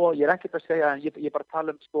vinningu fyrir Lóa, ég er ekkert að segja, en ég bara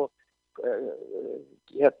tala sko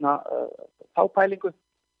þá pælingu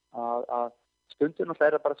að stundum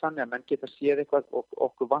náttúrulega það bara sannig að menn geta séð eitthvað og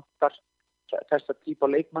okkur vantar þessa típa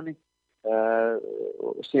leikmanni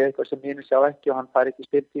og séð eitthvað sem hinn sjá ekki og hann fær ekki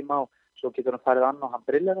spiltíma og svo getur hann farið annað og hann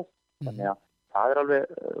briljar þannig að það er alveg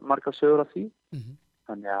margar sögur af því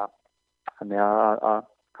þannig að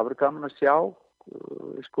það verður gaman að sjá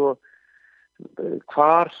sko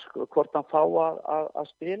hvort hann fá að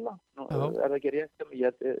spila er það ekki rétt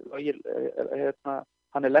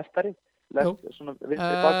hann er leftari svona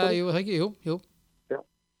vinstri bakvörður jú, það ekki, jú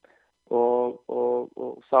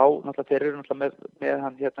og þá náttúrulega þeir eru náttúrulega með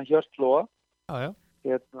hann Hjört Lóa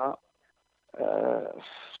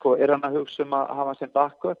sko er hann að hugsa að hafa hann sem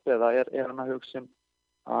backup eða er hann að hugsa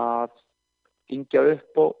að yngja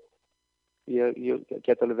upp og ég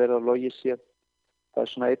get alveg verið að logi sér það er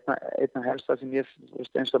svona einna helsta sem ég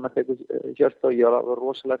eins og maður tekur Hjört og ég var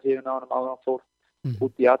rosalega hrifinn á hann áður hann fór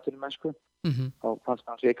út í atvinnumennsku þá fannst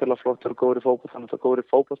hann svikalega flottur og góður í fótbolta þannig að það góður í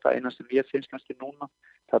fótbolta það eina sem ég finnst kannski núna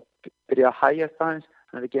það byrja að hægja það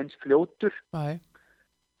hann er ekki eins fljótur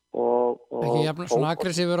og ekki jafn svona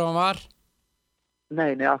aggressífur og hann var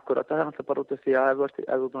nei, akkurat, það er náttúrulega bara út af því að ef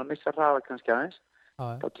þú búin að missa hraða kannski aðeins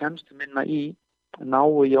þá kemstu minna í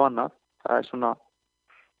náu í og annað það er svona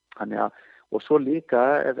þannig að og svo líka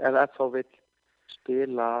ef FH vill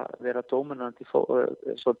spila, vera dóminandi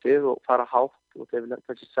svolítið og fara hátt og þeir vilja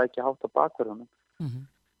kannski sækja hátt á bakverðunum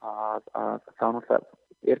að þá náttúrulega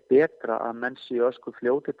er betra að menn séu ösku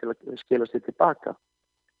fljóti til að skila sér tilbaka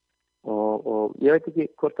og ég veit ekki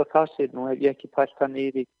hvort að það sé, nú hef ég ekki pælt hann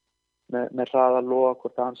í því með hraða Lóa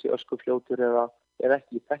hvort að hann sé ösku fljótur eða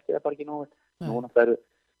ekki, ég þekki það bara ekki nógu núna það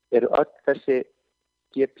eru öll þessi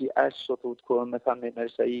GPS og þú útkoðum með þannig með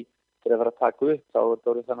þess að í þegar það var að taka upp þá er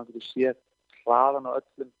það þannig að þú séð hraðan á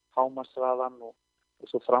öllum hámarshraðan og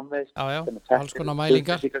svo framvegis alls konar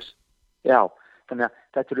mælingar þannig að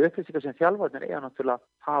þetta eru upplýsingar sem þjálfarnir eiga náttúrulega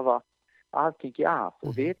hafa aðgengi af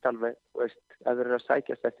og vita alveg ef þeir eru að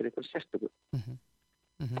sækjast eftir eitthvað sérstöku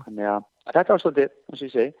þannig að þetta var svolítið eins og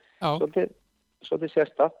ég segi svolítið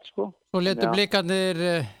sérstakt sko. Svo letu blikarnir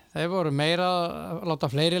þeir voru meira að láta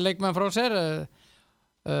fleiri leikmenn frá sér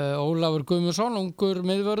Ólafur Guðmundsson, ungur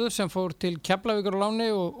miðvörður sem fór til Keflavíkur á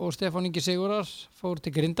láni og Stefán Ingi Sigurðar fór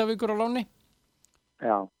til Grindavíkur á láni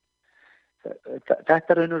Já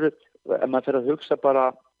þetta er raunur ef maður fyrir að hugsa bara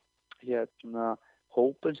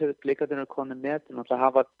hópun sem blikarnir eru konið með náttúrulega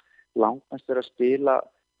hafa langmest verið að spila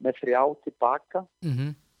með 3 tilbaka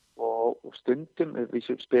og stundum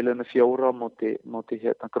við spilaðum með 4 á móti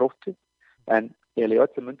Gróttu en í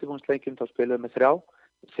öllum undirbúningsleikjum þá spilaðum með 3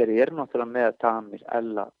 þeir eru náttúrulega með Tamir,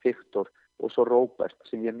 Ella, Viktor og svo Róbert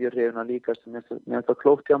sem ég er mjög hrifinn að líka sem mér er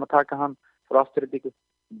klókt í að taka hann frá afturhendingu,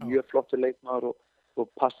 mjög flottur leikmaður og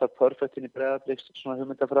passar perfekt inn í Breiðabliks svona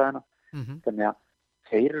hugmyndafræðina þannig að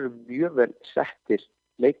þeir eru mjög vel settir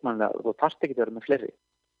leikmannlega og þú þarft ekki að vera með fleiri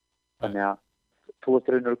þannig að þú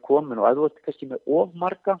ert raunur komin og ef þú ert kannski með of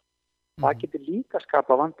marga það getur líka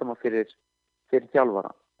skapa vandamál fyrir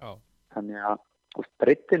þjálfara þannig að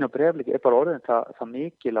breiddin og Breiðablik er bara orðin það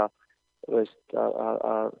mikil að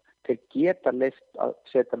þeir geta leyft að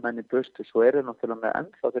setja menn í burtu svo eru náttúrulega með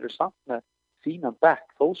ennþá þeir eru samt með fínan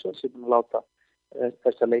back þó svo sem við láta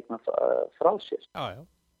þessa leikmann frá sér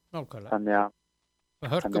nákvæmlega þannig að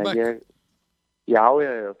hörkuback já,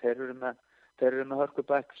 þeir eru með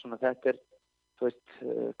hörkuback svona þetta er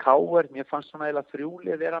KR, mér fannst svona eiginlega 3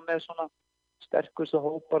 lið vera með svona sterkustu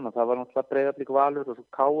hópan og það var náttúrulega Breiðablik Valur og svo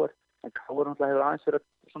KR en KR náttúrulega hefur aðeins verið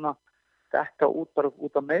svona dekka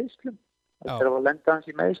út af meiðslum þegar það var lenda hans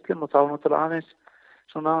í meiðslum og þá náttúrulega aðeins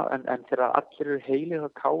svona en þegar allir eru heilir á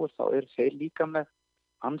KR þá eru þeir líka með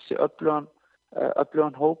ansi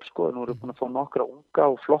öflugan hóp sko nú eru búin að fá nokkra unga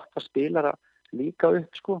og flotta spilara líka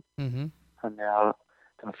upp sko þannig að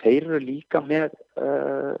þeir eru líka með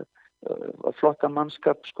flotta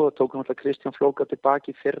mannskap sko tókum náttúrulega Kristján Flóka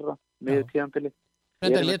tilbaki fyrra miður tíðanbili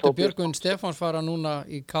Þetta letur Björgvin Stefáns fara núna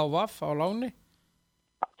í KVF á láni?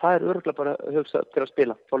 Það er örugglega bara hugsað til að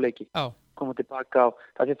spila þá leiki. Koma tilbaka á.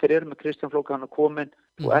 Það þeir eru með Kristján Flóka hann er komin,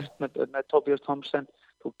 þú ert með Tobias Thompson,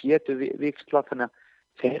 þú getur vikslað þannig að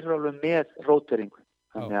þeir eru alveg með róteringu.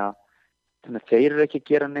 Þannig að þeir eru ekki að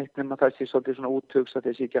gera neitt nema það sé svolítið svona úthugsað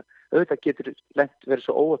þessi ekki að auðvitað getur lent verið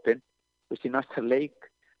svo óöppin veist, í næsta leik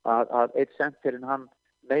að eitt senterinn hann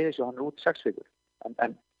meiðir sig og hann út 6 vikur.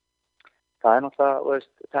 En það náttúrulega,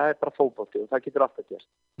 veist, það bara fótbolti og það getur alltaf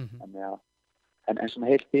gerst. Þannig að en svona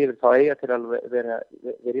heilt yfir þá eiga til að vera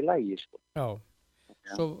í lagi, sko. Já.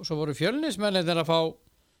 Svo voru Fjölnismennirnir að fá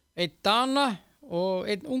einn Dana og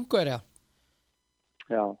einn Ungverja.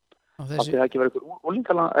 Já. Átti það ekki verið ykkur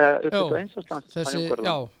úlingaland upp 21 árs?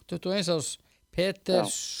 Já, 21 árs Peter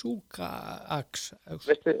Sukaaks.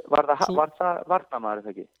 Veistu, var það varnarmaður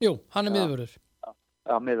ekki? Jú, hann er miðvörður.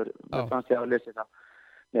 Já, miðvörður. Það fannst ég að lesa það.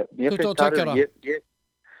 Mér 22 ára.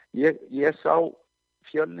 Ég sá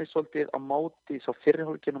Fjölni svolítið á móti, sá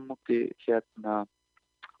fyrirhálfkinn á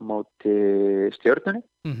móti Stjörnunni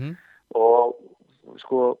og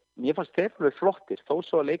sko, mér fannst þeir alveg flottir, þó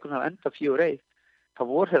svo að leikurinn enda 4-1, það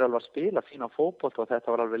voru þeir alveg að spila fína fótbolta og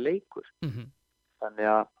þetta var alveg leikur. Þannig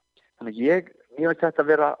að mér finnst þetta að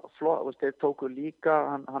vera flott, þeir tóku líka,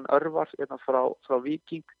 hann Örvar frá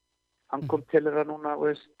Víking, hann kom til þeirra núna,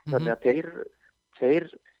 þannig að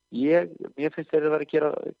mér finnst þeir að vera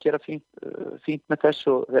að gera fínt með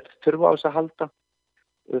þessu og þeir þurfa á þess að halda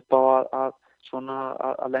upp á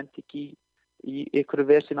að lenda ekki í ykkur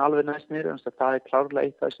vesin alveg næst niður, en það er klárlega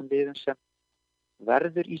eitt af þessum liðum sem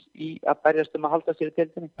verður í að berjast að halda sér í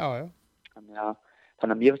deildinni. Já. Þannig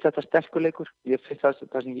að mér finnst þetta sterkuleikur, ég finnst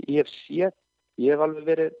það sem ég hef séð, ég hef alveg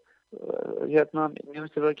verið mér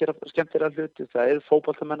finnst það að gera skemmtilega hluti, það eru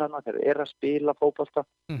fótboltamennarna, þeir eru að spila fótbolta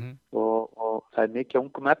og það er mikið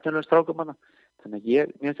ungum efnilegum strákum hana, þannig að mér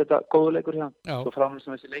finnst þetta góðu leikur hjá hann, svo framlega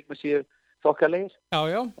sem þessi leikmenn séu þokkalegir.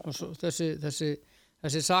 Já, og svo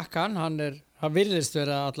þessi Sakan, hann virðist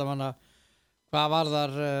vera allavega hvað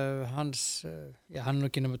varðar hans, hann er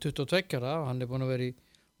ekki nema 22 ára og hann er búin að vera í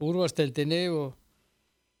úrvalsdeildinni og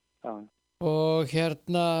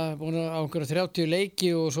búin á einhverja 30 leiki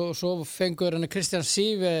og svo fengur hann Kristján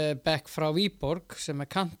Sivebekk frá Víborg sem er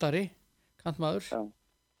kantmaður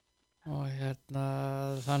og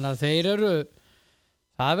þannig að þeir eru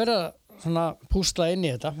það er verið að svona púsla inn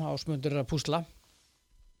í þetta, Ásmundur er að púsla.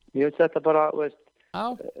 Mér finnst þetta bara,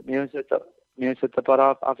 mér finnst þetta bara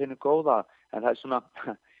að finna góða, en það er svona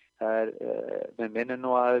mér minnir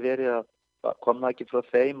nú að það verið að kom það ekki frá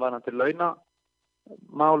þeim, var hann til launa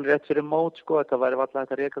mál rétt fyrir mót, sko, þetta væri alltaf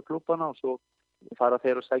hægt að reka klúbbana og svo fara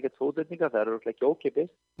þeir og sækja útlendinga, það eru ekki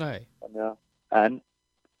ókipis. Nei. En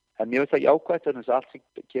mér finnst það jákvætt, þannig að allt sem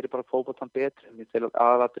gerir bara fótboltan betri, en ég tel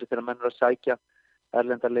aðalátri þegar menn eru að sækja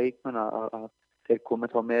erlenda leikmenn að þeir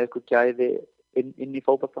komið þá með eitthvað gæði inn í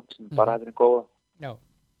fótboltan sem bara hefur góða. Já,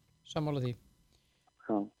 sammála því.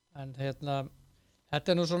 Já. En þetta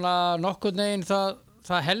er nú svona nokkurn veginn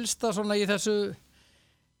það helsta svona í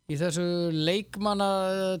þessu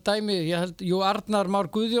leikmannadæmi, ég held, Arnar Már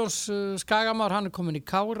Guðjóns Skagamár, hann er komin í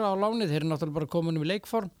Kára á láni, þeir eru náttúrulega bara komin í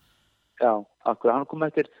leikform. Já, akkur, hann kom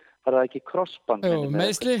eftir, var það ekki crossband? Jú,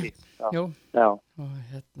 meðsli, jú. Já. Og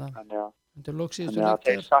þetta er loksíðustu leiktir. Þannig að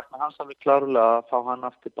þeir sakna hans alveg klárlega að fá hann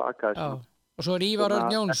aftur tilbaka. Já, og svo er Ívar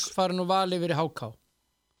Örn Jóns farin og valið yfir í HK.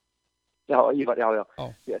 Já, Ívar, já.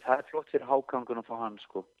 Það er flott fyrir HK-angun að fá hann,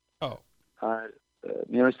 sko. Já. Það er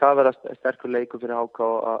mér finnst það að vera sterkur leikur fyrir HK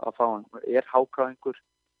að fá hann. Er HK einhver,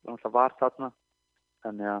 það var þarna,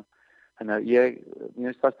 þannig að mér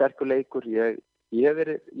finnst það sterkur leikur.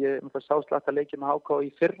 Ég sá slatta leiki með HK í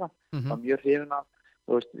fyrra, það var mjög hrifin af,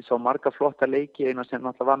 ég sá marga flotta leiki, eina sem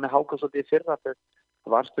var með HK svolítið í fyrra,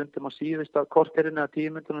 það var stundum á síðustu korterinu eða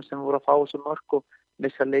 10 mínútum sem voru að fá þessu mörk og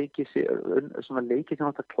missa leiki, svona leiki sem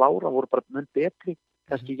átt að klára, voru bara mun betri,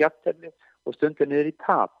 kannski jafntefli og stundum niður í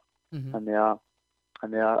tap. Þannig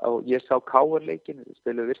að ég sá KR-leikin,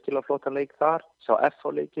 spiluðu virkilega flottan leik þar, sá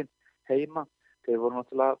FH-leikin heima, þeir voru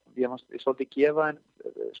náttúrulega, ég svolítið gefa en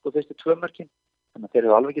sko fyrstu 2 mörkin, þannig að þeir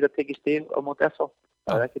hefur alveg getað tekið stig á móti FH,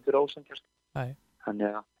 það er ekkert fyrir ósangjast. Þannig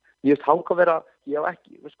að ég veist HK vera, ég hef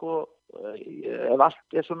ekki, sko, ef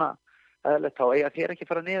allt er svona eðlilegt þá eiga þeir ekki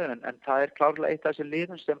fara niður, en það er klárlega eitt af þessum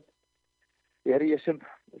liðum sem ég sem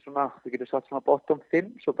svona, við getum sagt svona bottom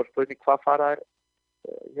 5, svo bara spurning hvað fara er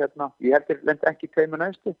ég heldur lenda ekki 2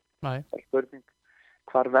 næstu. Nei. Það er spurning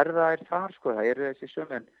hvar verða er þar, sko, það eru þessi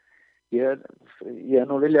sömu, en ég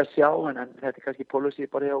nú vilja sjá, en þetta er kannski policy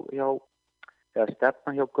bara hjá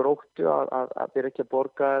stefna hjá Gróttu að þeir ekki að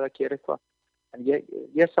borga eða gera eitthvað, en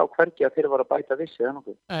ég sá hvergi að þeir var að bæta vissi eða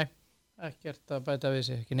nokkuð. Nei, ekkert að bæta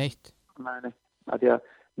vissi, ekki neitt. Nei, að því að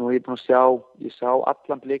nú er ég búin að ég sá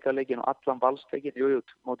allan blikaleikin og allan valsleikin,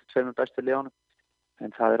 móti 2 bestu liðunum. En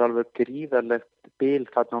það er alveg gríðarlegt bil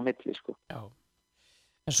þarna á milli, sko. Já.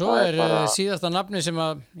 En svo er síðasta nafni sem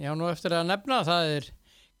nú eftir að nefna, það er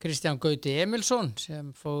Kristján Gauti Emilsson sem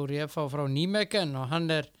fór í FH frá Nýmegen og hann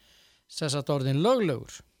er sem sagt orðinn löglegur.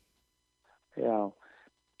 Já,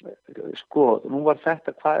 sko, nú var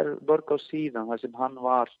þetta hvað mörg á síðan þar sem hann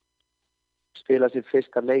var spilað sér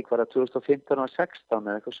fyrsta leik var að 2015 og 16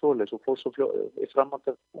 eða eitthvað svoleiðis og fór svo í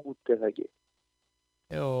framhaldið út eða ekki.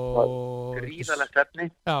 Jó, Gríðalegt efni.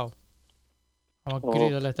 Já, það var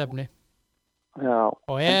gríðalegt efni. Já.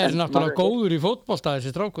 Og náttúrulega góður í fótbolta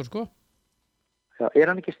þessi strákur, sko. Já,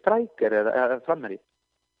 hann ekki strækir eða framherji?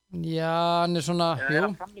 Já, hann svona, jú.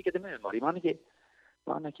 Hann framlíkjandi miðjumaður, ég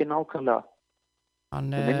man ekki nákvæmlega. Ég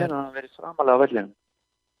minnir hann verið framalega á vellinum.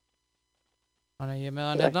 Hann ég með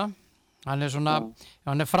hann hérna. Hann svona,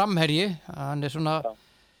 hann framherji, hann svona,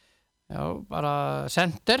 já, bara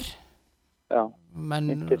center. Já.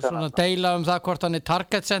 Menn svona deila það hvort hann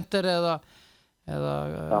target center eða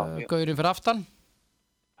gaurinn fyrir aftan.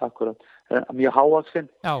 Akkurat. Mjög hávaxinn.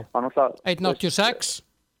 Já, 1.86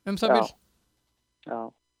 það bil. Já.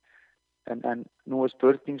 En nú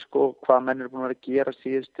spurning sko hvað menn búin að gera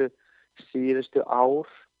síðustu ár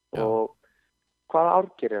og hvaða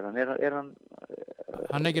árger hann? Hann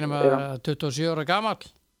hann ekki nema 27 ára gamall.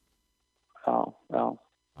 Já.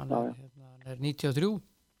 Hann 93.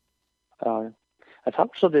 Já. En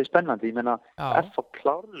það svolítið spennandi, ég meina F.A.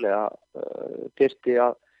 klárlega þyrfti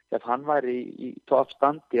að ef hann væri í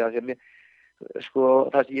toppstandi að sko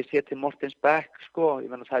það sem ég sé til Mortens Beck sko, ég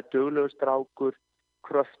meina það duglegur strákur,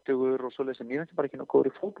 kröftugur og svoleiðis sem ég finnst bara ekki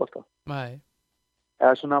góður í fótbolta. Nei.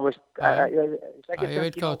 Eða svona, veist, ég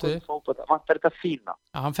veit hvað þú fótbolta, hann fer þetta fína.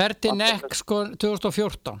 Hann fer til Neck sko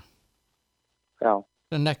 2014. Já.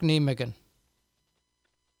 Neck Nijmegen.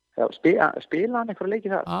 Já, spila hann einhverja leiki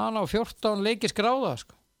þar? Hann á 14 leiki skráða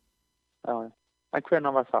sko. Já, en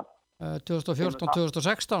hvenær var það?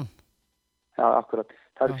 2014-2016. Já, akkurat.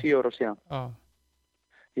 Það 4 ár síðan. Já.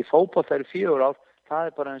 Í fótbolta 4 ár,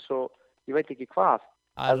 það bara eins og, ég veit ekki hvað.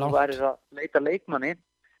 Ef þú værir að leita leikmanni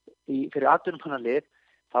fyrir atvinnumannalið,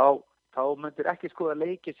 þá myndir ekki skoða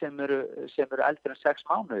leiki sem eru eldri en 6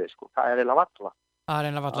 mánuði, sko. Það eiginlega valla. Það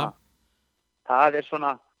eiginlega valla. Það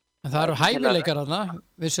svona... En það eru hæfileikar þarna,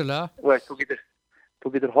 vissulega. Þú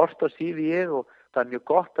getur hort á CV-ið og það mjög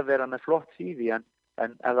gott að vera með flott CV, en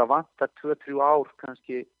ef það vantar 2-3 ár,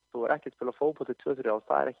 kannski, þú ekki að spila fótbolta 2-3 ár,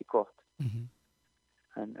 það ekki gott.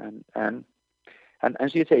 En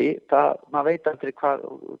eins og ég segi, maður veit aldrei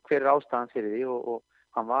hver ástæðan fyrir því og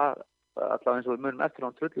hann var allavega eins og við munum eftir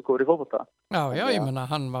hann trullugur í fótbolta. Já, ég menna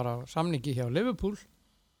hann var á samningi hjá Liverpool.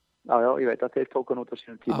 Já, ég veit að þeir tók hann út á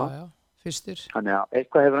sínum tíma. Já, fyrstir. Þannig að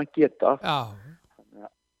eitthvað hefur hann getað. Já.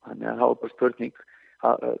 Þannig að það var bara spurning,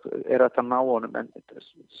 þetta ná honum, en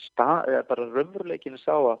bara raunveruleikinu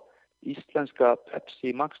sá að íslenska Pepsi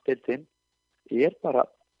Max-deildin bara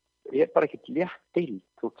ekkert létt deild.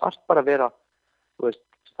 Þú þarft bara að vera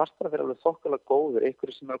alveg þokkalega góður,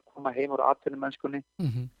 einhverju sem að koma heim úr atvinnumennskunni,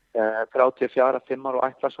 34, 5 ára og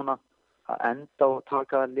ætla svona að enda og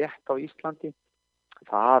taka það létt á Íslandi.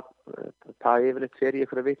 Það yfirleitt fer í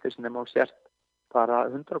einhverju vitleys sem maður sért bara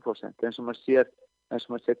 100%, eins og maður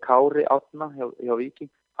sér Kári Árna hjá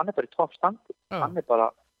Víking, hann bara í toppstandi. Hann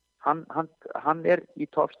í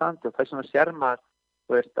toppstandi og þess vegna sér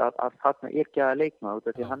maður að þarna ekki að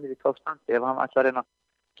leikmaður, því hann í toppstandi. Ef hann ætlar að reyna að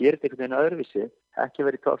gera þetta einhvern veginn öðruvísi, ekki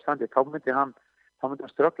verið í toppstandi, þá myndi hann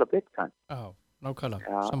ströggla big time. Já,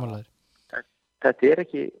 nákvæmlega, samanlegaður. Þetta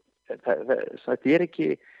er ekki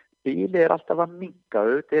bíli alltaf að minnka,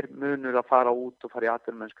 auðvitað munur að fara út og fara í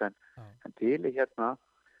atvinnumennsku, en bíli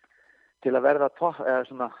til að verða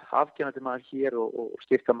svona afgjörandi maður hér og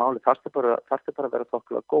skipta máli, þarf bara að vera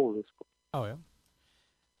þokkulega góður. Sko. Já.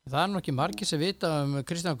 Það nú ekki margir sem vita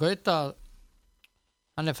Kristján Gauta,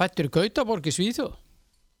 hann fættur í Gautaborg í Svíþjóð.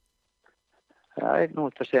 Já, nú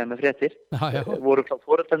ætla að segja með fréttir. Já. Voru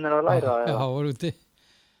foreldrarnir að læra? Já, voru úti.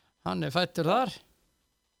 Hann fættur þar.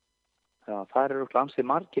 Já, það eru ansið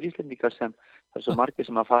margir Íslendingar það er svo margir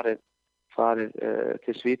sem að farið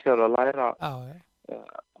til Svíþjóðar að læra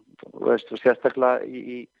sérstaklega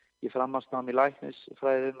í framhaldsnámi í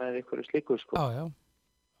læknisfræði með einhverju slíku sko. Já,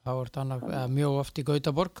 það voru hann mjög oft í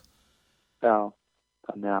Gautaborg. Já,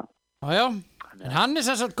 þannig að Já, en hann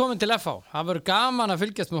sem sagt komin til FH, það verður gaman að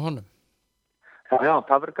fylgjast með honum. Já,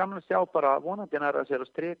 það verður gaman að sjá bara vonandi hann að sér á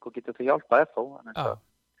strik og getur það hjálpa FH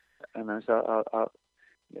en eins að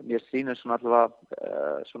mér sýnir svona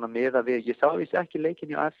allavega svona miða við, ég sá víst ekki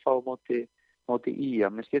leikin í FH móti IA,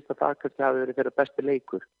 mér skilst að það kannski hafi verið þeirra besti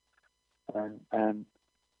leikur en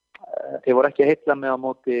þeir voru ekki að heilla með á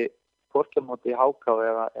hvorki móti HK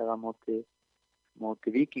eða móti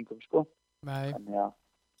Víkingum sko. Nei.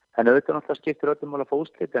 En auðvitað náttúrulega skiptir öllum alveg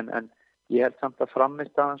fóslit en ég held samt að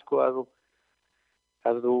framist að sko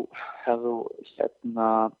ef þú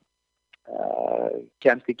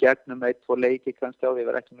kemst í gegnum 1-2 leiki kannski á, ég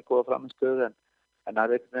verð ekki með góða framinstöðu en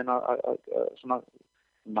það er svona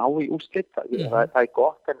ná í úrslit, það er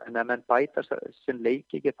gott en ef menn bæta sem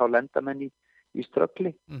leiki ekki þá lenda menn í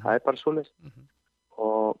ströggli, það er bara svoleiðis.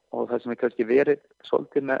 Og það sem er kannski verið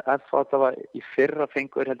svolítið með FH, það var í fyrra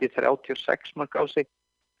fengur held ég 36 mörk á sig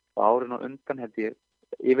og árin og undan held ég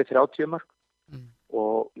yfir 30 mörk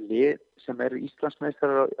og lið sem eru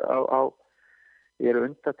Íslandsmeistarar eru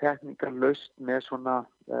undantekningar laust með svona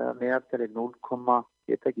meðaltali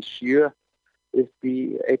 0,7 upp í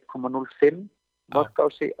 1,05 mörk á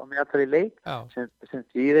sig á meðaltali leik sem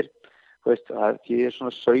þýðir, það þýðir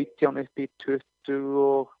svona 17 upp í 20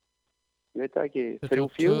 og ég veit ekki,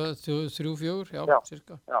 3-4 já,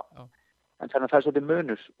 cirka en þannig að það er svolítið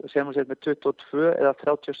munur sem að setja með 22 eða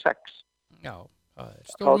 36 já, það er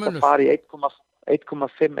stór munur það fari í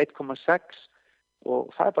 1,5, 1,6 og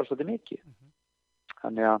það er bara svolítið mikið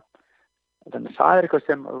þannig að það er eitthvað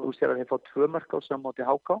sem þú sér að þeir fá 2 mörk á sig á móti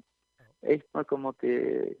HK 1 mörk á móti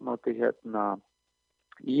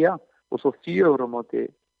IA og svo 4 á móti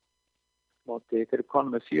þeir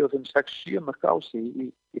konum með 4, 5, 6, 7 mörk á sig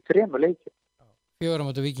í 3 leikjum 4 á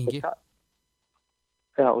móti Víkingi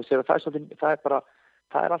og sér að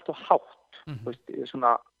það er alltaf hátt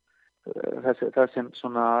svona það sem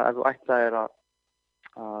svona ef þú ætlaðir að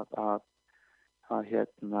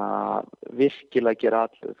virkilega gera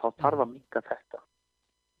allir þá þarf að minnka þetta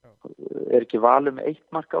er ekki Valur með 1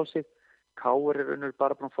 mark á sig KR er unnur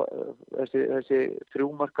bara þessi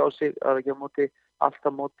 3 mark á sig að ekki á móti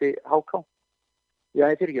alltaf móti HK já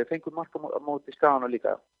ég fyrir ekki, það fengur mark á móti Skagana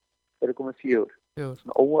líka þeir eru komið 4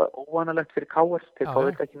 svona óvanalegt fyrir KR þeir fá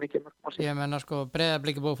þetta ekki mikið mark á sig ég menna sko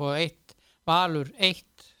Breiðablik er búið að fá 1 Valur 1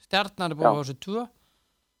 Stjarnan er búið að fá þessu 2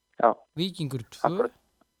 já Víkingur 2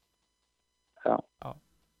 já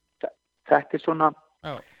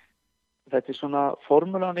þetta er svona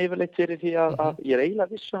formúlan yfirleitt fyrir því að ég er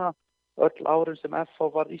eiginlega viss svona öll árin sem FH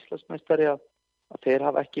var Íslandsmeistari að þeir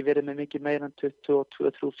hafa ekki verið með mikið meira en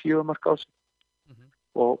 22, 24 mark á sig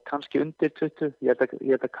og kannski undir 20 ég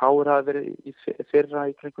held að KR hafi verið í fyrra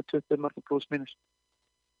í kringum 20 mark pluss mínus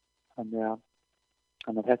þannig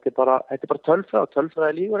að þetta er bara tölfræði og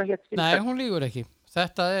tölfræði lígur ekki nei, hún lígur ekki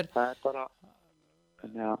þetta er bara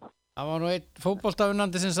það var nú einn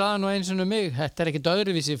fótboltaunandi sem sagði nú eins og mig þetta er ekkit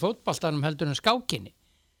öðruvísi í fótboltanum heldur en skákinni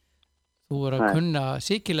þú er að kunna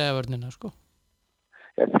síkilega vörnina sko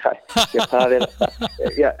það er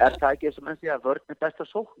það ekki sem enn því að vörn er besta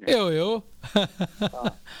sókn jú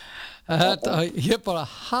þetta, ég bara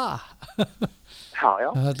já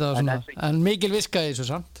þetta var svona, en mikil viskaði þessu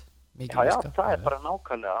samt það er bara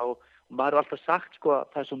nákvæmlega og maður er alltaf sagt sko að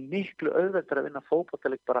það er svo miklu auðveldar að vinna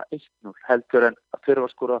fótboltaleik bara 1-0 heldur en að þurfa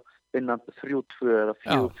að skora vinna 3-2 eða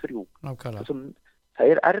 4-3 það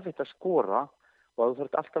er erfitt að skora og þú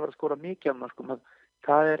þarf alltaf að vera að skora mikið af mörkum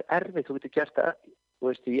það er erfitt, þú getur gert það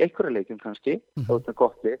í einhverju leikjum kannski þá er þetta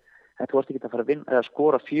gott við, en þú ert ekki að fara að vinna eða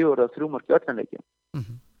skora 4 eða 3 mörk í öllum leikjum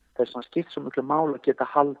það er svona skipt svo miklu mál að geta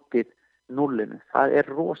haldið nullinu, það er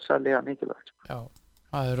rosalega mikilvægt já,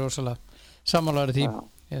 það er rosalega sammálaður því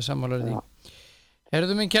ég er sammálaður því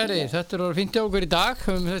Herðu minn kæri, þetta er orðið fínt hjá okkur í dag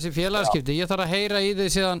þessi félagaskipti, ég þarf að heyra í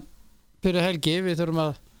þið síðan fyrir helgi, við þurfum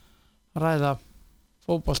að ræða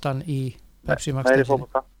fótboltan í Pepsi Max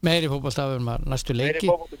meiri fótbolta við erum að næstu leiki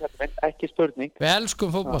ekki spurning við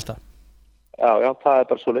elskum fótbolta já, það er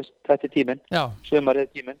bara svoleiðis, þetta er tíminn sumarið er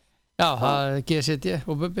tíminn já, það er GCD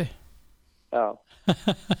og Bubbi já,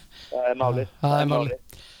 það er málið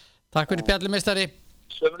takk fyrir Pjallimeistari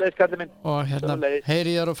sömuleiðis kallið minn og hérna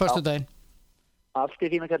heyri þér á föstudaginn allt í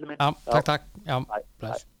fína kallið minn já, takk já,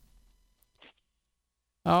 bless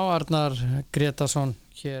já, Arnar Gretarsson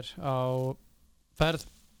hér á ferð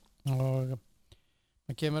og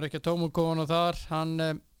hann kemur ekki að tómukóðan og þar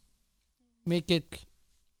hann mikill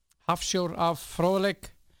hafsjór af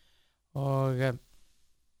fróðleik og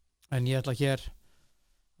en ég ætla hér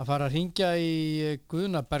að fara að hringja í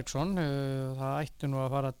Guðna Bergsson það ætti nú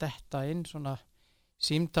að fara að detta inn svona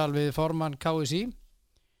símtal við formann KSÍ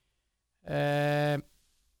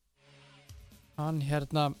hann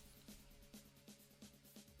hérna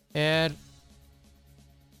er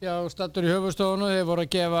stattur í höfuðstofunum þeir voru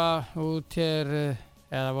að gefa út hér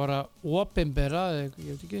eða voru að opinbera ég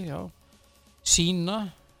veit ekki, sína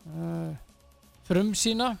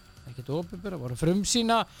frumsýna ekkert opinbera, voru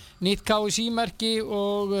frumsýna nýtt KSÍ-merki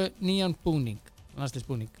og nýjan búning,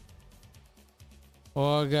 landsliðsbúning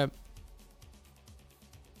og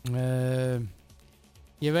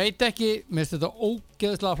ég veit ekki mér finnst þetta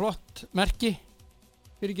ógeðslega flott merki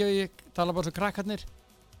fyrir ekki að ég tala bara svo krakkarnir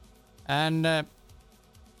en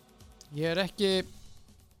ég er ekki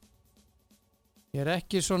Ég er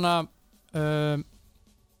ekki svona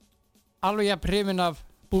alveg jafn hrifinn af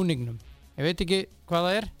búningnum. Ég veit ekki hvað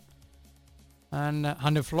það er, en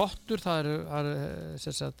hann er flottur, það er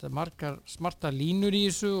sem sagt, margar smarta línur í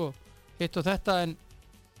þessu og hitt og þetta, en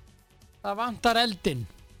það vantar eldinn,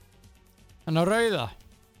 en á rauða.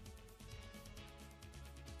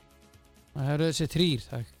 Það eru þessi þrír,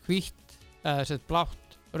 það er hvítt, þessi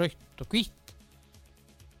blátt, rautt og hvítt.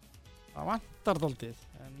 Það vantar dálítið,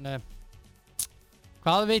 en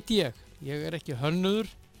hvað veit ég? Ég er ekki hönnuður,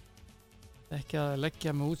 ekki að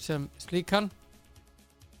leggja mig út sem slíkan,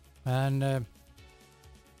 en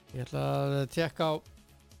ég ætla að tjekka á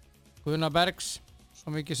Guðna Bergs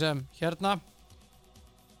svo mikið sem hérna.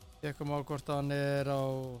 Tjekkum á hvort hann er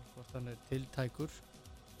tiltækur.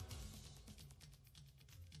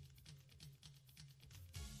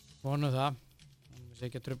 Vonum það. Ég sé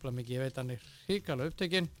ekki að trufla mikið, ég veit hann er hrikalega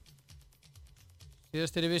upptekinn.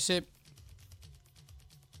 Síðast er ég vissi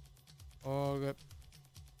og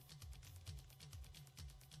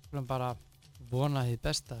skulum bara vona því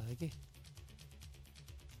besta, ekki?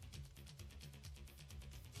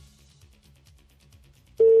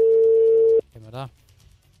 Kemur það.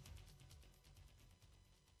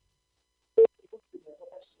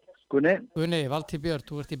 Guðni, Valtý Björn,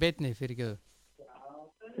 þú ert í beinni, fyrirgefðu.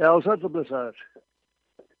 Já, sæll og blessaður.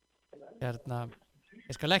 Hérna,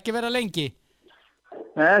 ég skal ekki vera lengi.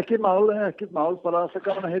 Nei, ekkert mál, bara alltaf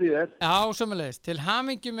gaman að heyra í þér. Já, sömulegis, til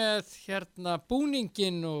hamingju með hérna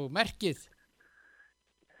búningin og merkið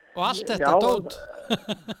og allt þetta dót.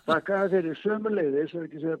 Þakka þér fyrir sömulegis, ef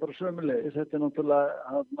ekki segja bara sömulegis. Þetta er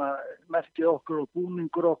náttúrulega merkið okkur og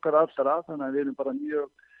búningur okkar allra, þannig að við erum bara mjög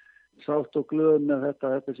sátt og glöð með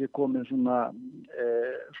þetta sé komin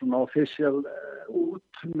svona official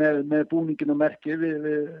út með búningin og merkið.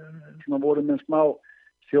 Við svona vorum með smá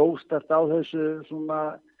þjóstart á þessu svona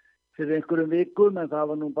fyrir einhverjum vikum, en það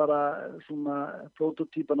var nú bara svona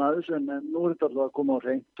prototýpan að þessu, en nú er þetta alltaf að koma á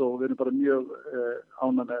hreint og við erum bara mjög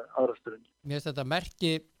ánægð með aðrasturinn. Mér finnst þetta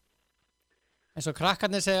merki, eins og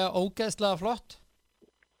krakkarnir segja, ógeðslega flott.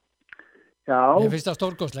 Já. Mér finnst það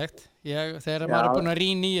stórkostlegt. Þegar maður er búin að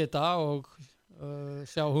rýna í þetta og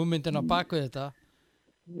sjá hugmyndin á bakvið þetta.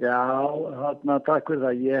 Já, takk fyrir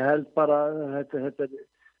það. Ég held bara þetta er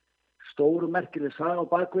stóru merkileg saga á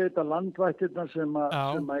bakvið þetta, landvættirnar sem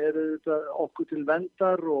eru okkur til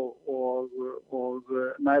verndar og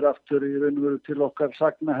nær aftur í raun og veru til okkar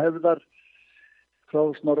sagnahefðar frá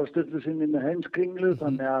Snorra Sturlusyni með Heimskringlu,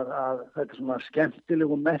 þannig að þetta er svona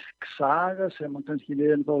skemmtileg og merk saga sem man kannski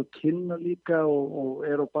við erum þá að kynna líka og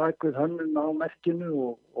er á bakvið hönnun á merkinu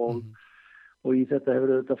og í þetta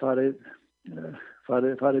hefur þetta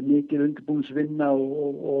farið mikið undirbúinsvinna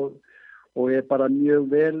og er bara mjög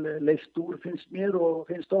vel leyst úr, finnst mér og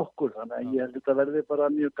finnst okkur, þannig að ég held þetta verði bara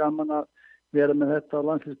mjög gaman að vera með þetta á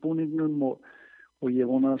landsliðsbúningnum og ég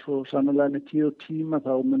vona svo sannarlega með 10 tíma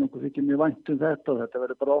þá mun okkur þykir mjög vænt um þetta og þetta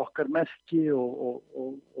verður bara okkar merki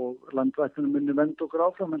og landvættunum munir venda okkur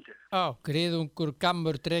áfram. Já, griðungur,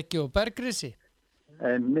 gammur, dreki og bergrisi.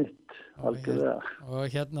 Einmitt, algjörlega. Og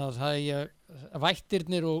hérna það er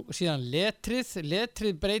vættirnir og síðan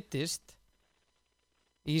letrið breytist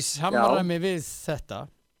í samræmi við þetta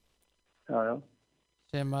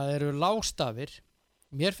sem að eru lágstafir.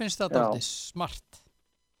 Mér finnst þetta alltaf smart.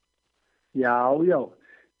 Já,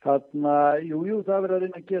 þarna, jú, það verður að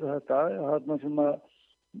reyna að gera þetta, þarna svona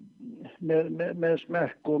með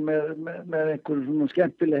smekk og með einhverjum svona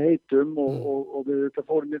skemmtileg heitum og við þetta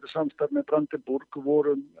fórum í þetta samstarf með Brandenburg,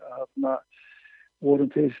 vorum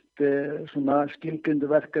fyrst svona skilgreindu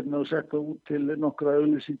verkefni og setja út til nokkra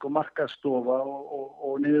auglýsing- og markaðsstofa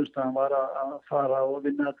og niðurstaðan var að fara og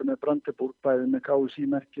vinna þetta með Brandenburg, bæði með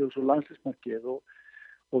KSI-merkið og svo landsliðsmerkið og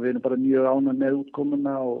við erum bara mjög ánægð með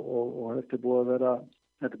útkomuna og þetta er búið að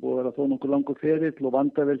vera þó nokkuð langur ferill og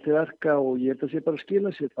vanda vel til verka og ég held að sé bara að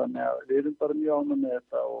skila sér, þannig að við erum bara mjög ánægð með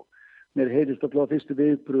þetta og mér heyrist að blá fyrstu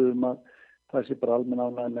viðbröðum að það sé bara almenn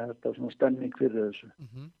ánægð með þetta svona stemning fyrir þessu.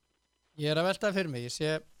 Ég er að velta fyrir mig,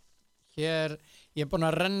 ég er búin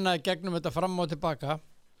að renna gegnum þetta fram og tilbaka,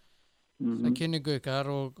 það kynningu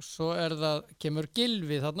ykkar og svo kemur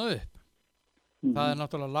Gylfi þarna upp. Það er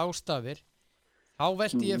náttúrulega lágstafir. Þá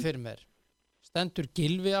velti ég fyrir mér, stendur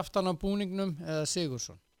Gylfi aftan á búningnum eða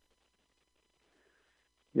Sigurðsson?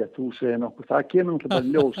 Já, þú segir nokkuð, það kemur náttúrulega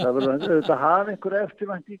bara ljós, það verður auðvitað að hafa einhverja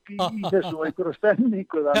eftirvæntingu í þessu og einhverja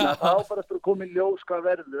stemningu, þannig að það bara eftir að koma í ljós hvað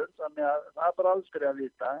verður, þannig að það er bara aldrei að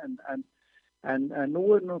vita, en nú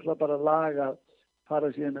er náttúrulega bara lag að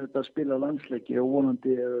fara síðan auðvitað að spila landsleiki og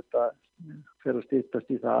vonandi auðvitað fer að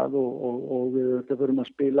styttast í það og við auðvitað förum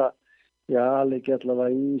að spila, leiki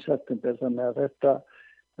allavega í september, þannig að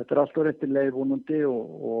þetta allt á rétti leið vonandi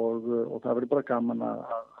og það verður bara gaman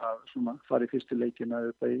að svona fara í fyrstu leikina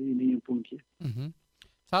í nýjum búningi.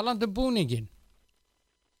 Talandi búningin,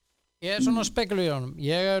 ég svona spekulu í honum,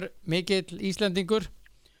 ég mikill Íslendingur.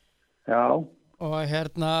 Já. Og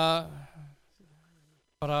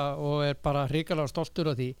bara hrikalega stoltur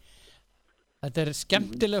af því. Þetta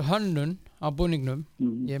skemmtileg hönnun á búningnum.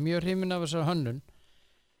 Ég mjög hrifinn af þessar hönnun.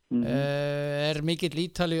 Mikill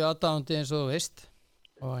Ítalíu aðdáandi eins og þú veist.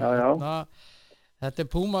 Og þetta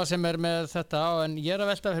Puma sem með þetta, en ég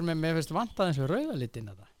að velta fyrir mér finnst vantað eins og rauðalitin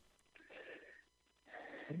þetta.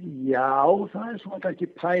 Já, það svona kannski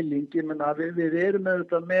pæling. Ég menna, við erum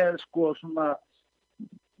með sko svona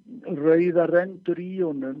rauða rendur í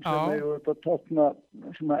honum sem þetta tókna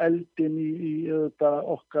svona eldin í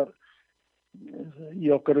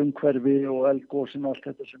okkar umhverfi og eldgósin og allt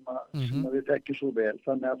þetta sem við þekkjum svo vel.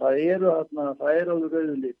 Þannig að það eru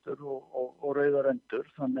rauður litur og rauða rendur.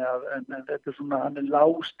 Þannig að en þetta svona, hann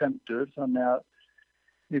lágstemdur, þannig að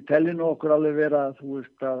við teljum okkur alveg vera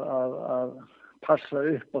að passa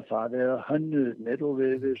upp á það eða hönnuðnir og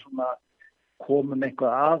við svona komum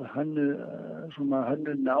eitthvað að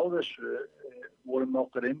hönnun á þessu vorum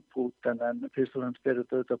okkar input en fyrst og fremst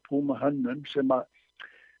þetta Puma hönnun sem að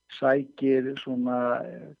sækir svona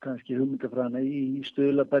kannski hugmyndafræðina í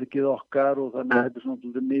stuðlabergið okkar og þannig að þetta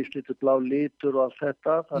svona mislitur blá litur og allt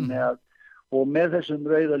þetta þannig að og með þessum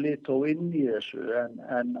rauða lit og inn í þessu en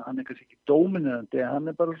hann kannski ekki dóminandi,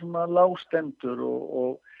 hann bara svona lágstemdur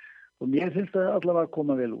og mér finnst það allavega að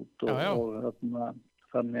koma vel út og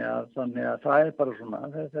þannig að það bara svona,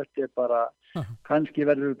 þetta bara, kannski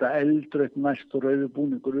verður þetta eldrautt næst og rauður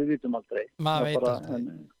búningur, við vitum aldrei. Maður veit aldrei.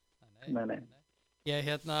 Nei. Ég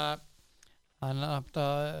þannig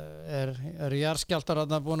að jarðskjálftar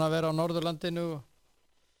búin að vera á Norðurlandinu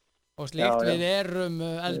og slíkt, við erum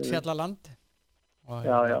eldfjallaland.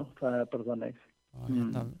 Já, það bara þannig.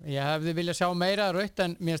 Ég hefði viljað sjá meira rautt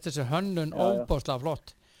en mér finnst þessi hönnun óbáslega flott.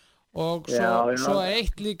 Og svo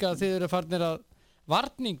eitt líka þið eru farnir að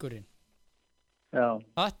varningurinn. Já.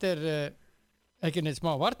 Þetta ekki neitt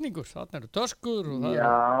smá varningur. Þarna eru töskur og það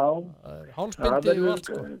er hálsbindi og allt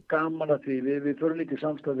sko. Það er gaman að því. Við förum líka í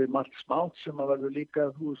samstarfi við Malt Smátt sem að verður líka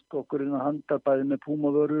okkur inn að handa bæði með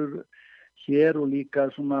Púmavörur hér og líka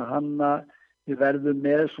svona hanna við verðum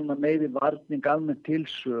með svona meiri varning almennt til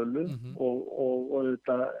sölu og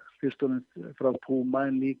þetta fyrst og fremst frá Púma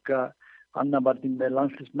en líka annar varning með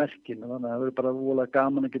landsliðsmerkinu, þannig að það verður bara voðalega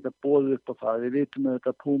gaman að geta boðið upp á það. Við vitum að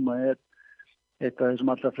þetta Puma eitt af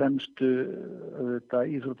þessum allra fremstu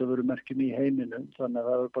íþróttavörumerkjum í heiminum, þannig að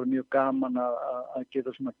það verður bara mjög gaman að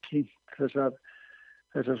geta svona kynnt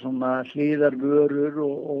þessar svona hliðarvörur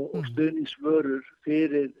og stuðningsvörur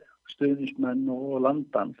fyrir stuðningsmenn og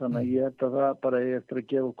landan, þannig að ég held að það bara eftir að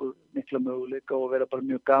gefa okkur mikla möguleika og vera bara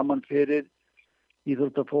mjög gaman fyrir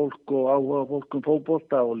íþróttafólk og áhuga fólk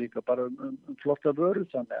fótbolta og líka bara flotta vörur,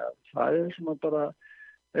 þannig að það svona bara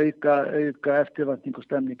auka eftirvænting og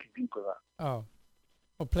stemning í kringu það. Já,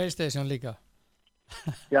 og PlayStation líka.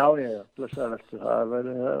 Já, blessaður eftir, það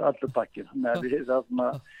verður allur pakkin.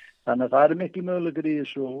 Þannig að það eru miklu möguleikar í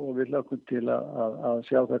þessu og við hlökkum til að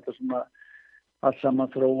sjá þetta svona allt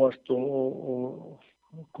saman þróast og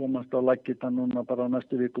komast á laggirnar núna bara á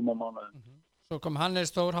næstu vikum og mánuðum. Svo kom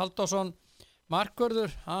Hannes Þór Halldórsson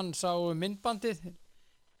markvörður, hann sá myndbandið,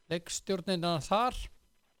 leikstjórnina þar.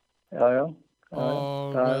 Já.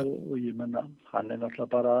 Og ég menna, hann náttúrulega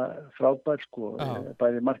bara frábær sko,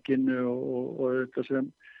 bæði markinu og þetta sem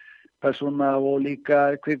persóna og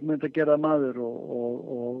líka kvikmynd að gera maður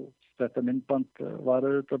og þetta myndband var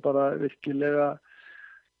þetta bara virkilega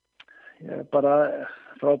bara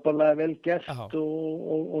frábærlega vel gert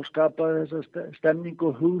og skapaði þessa stemning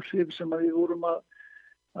og húsif sem við vorum að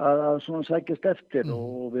svona sækjast eftir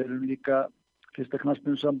og við erum líka fyrsta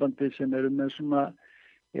knattspyrnusambandi sem erum með svona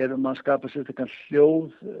að skapa sér þetta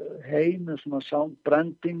hljóð heim með svona sound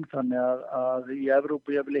branding þannig að í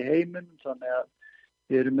Evrópu jafnvel í heiminum þannig að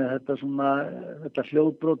við erum með þetta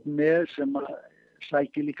hljóðbrot með sem að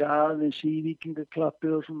sækja líka aðeins í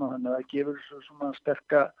víkingaklappið og svona þannig að það gefur svona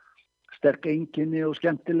sterk einkenni og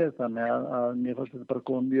skemmtileg þannig að mér fannst þetta bara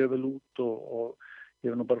góða mjög vel út og ég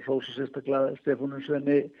hef nú bara hrósað sérstaklega Stefáni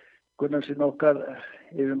Sveini Gunnarssyni okkar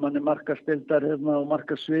yfirmanni markaðsdeildar og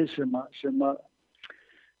markaðssvið sem að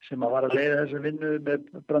var að leiða þessa vinnu með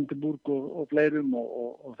Brandenburg og fleirum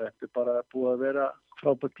og þetta bara búið að vera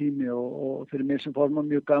frábær tími og fyrir mér sem formann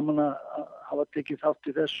mjög gaman að hafa tekið þátt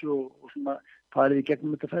í þessu og svona farið í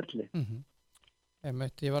gegnum þetta ferli.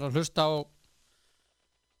 Ég var að hlusta á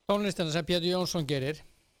tónlistina sem Pétur Jónsson gerir.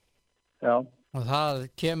 Já. Og það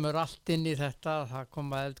kemur allt inn í þetta, það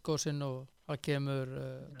koma eldgósin og það kemur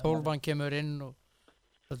 12 kemur inn og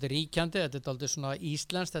þetta er ríkjandi, þetta er aldrei svona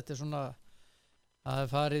íslenskt, þetta er svona það er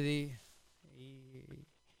farið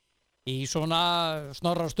í svona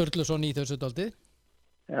Snorra Sturluson í þessu daldið.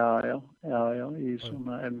 Já, í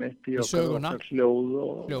svona emitt í okkar hljóð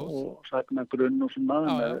og sagnagrunn og svona,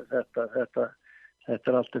 þetta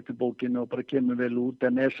allt eftir bókinu og bara kemur vel út,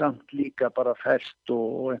 en samt líka bara ferskt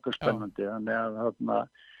og eitthvað spennandi, þannig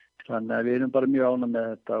að við erum bara mjög ánægð með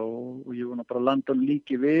þetta og ég vona bara landan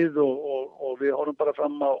líki við og við horfum bara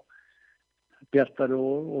fram á bjartari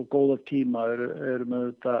og góða tíma, erum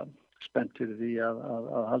auðvitað spennt fyrir því að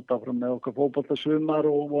halda áfram með okkar fótboltasumar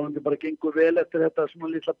og vonandi bara gengur vel eftir þetta svona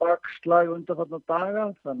litla bakslag undanfarna daga,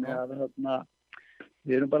 þannig að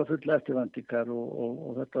við erum bara fulla eftirvæntingar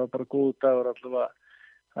og þetta var bara góð dagur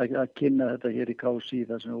allavega að kynna þetta hér í KSÍ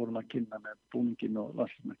þar sem við vorum að kynna með búningin og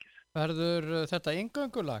landsliðsmarkið. Verður þetta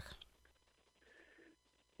eingöngulag?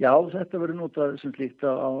 Já, þetta verður notað sem slíkt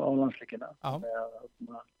á landsleikina,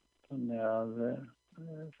 þannig að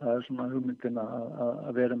það er svona hugmyndin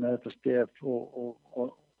að vera með þetta stef og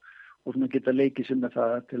svona geta leikið sér með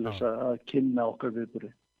það til þess að kynna okkar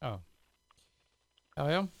viðburði.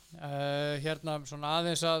 Já. Hérna svona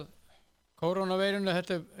aðeins að kórónuveirunni,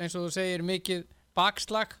 þetta er eins og þú segir mikið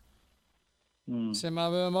bakslag sem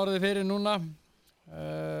að við höfum orðið fyrir núna.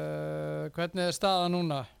 Hvernig er staðan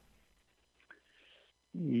núna?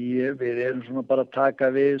 Við erum svona bara að taka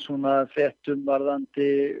við svona fréttum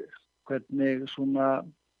varðandi hvernig svona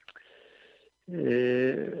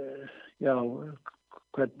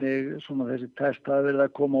hvernig svona þessi test hafa verið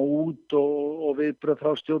að koma út og viðbrögð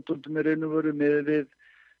frá stjórnvöldum í raun og veru með við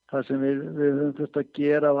það sem við höfum þurft að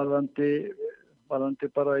gera varðandi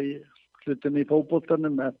bara í hlutum í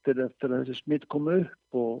fótboltanum eftir að þessi smitt kom upp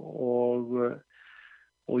og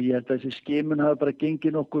ég held að þessi skimun hafa bara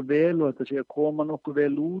gengið nokkuð vel og þetta sé að koma nokkuð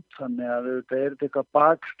vel út, þannig að þetta er eitthvað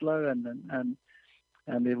bakslag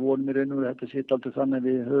en við vonum í raun og veru þetta sitt aldrei þannig að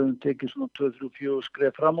við höfum tekið svona 2-3-4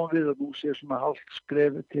 skref fram á við og nú sé svona hálft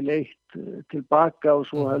skref til 1 tilbaka og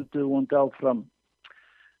svo heldur við vonandi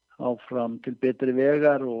áfram til betri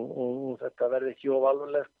vegar og þetta verði ekki of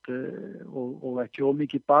alvarlegt og ekki of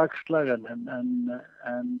mikið bakslag en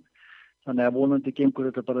þannig að vonandi gengur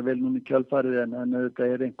þetta bara vel núna í kjölfarið en þetta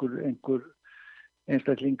er einhver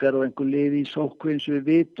einstaklingar og einhver liði í sókku eins og við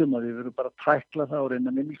vitum og við verðum bara að tækla það og reyna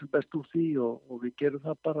að vinna sem best úr því og við gerum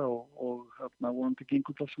það bara og þarna vonandi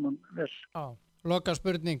gengur það saman vel. Loka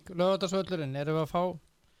spurning, Laugardalsvöllurinn, erum við að fá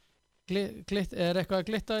er eitthvað að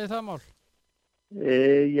glitta í það mál?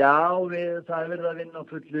 Já, það er verið að vinna á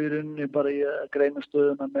fullu í rauninni bara í að greina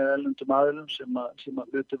stöðuna með erlendum aðilum sem að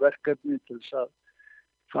hlutu verkefni til þess að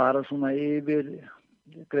fara svona yfir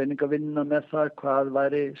greiningavinna með það hvað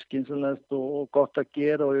væri skynsamlegast og gott að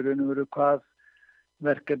gera og í raun og veru hvað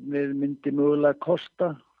verkefnið myndi mögulega kosta,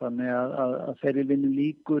 þannig að þeirri vinnu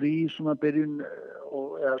líkur í svona byrjun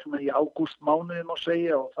eða svona í ágústmánuði má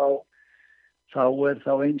segja og þá er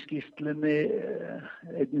einni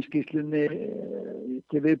skýrslunni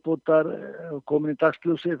til viðbótar komin í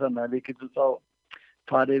dagsljósi, þannig að við getum þá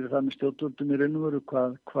farið yfir það með stjórnvöldum í raun og veru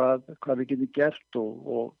hvað við getum gert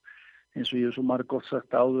og eins og ég hef svo margótt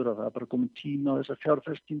sagt áður að það er bara komin tíma á þessa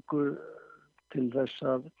fjárfestingu til þess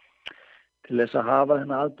að hafa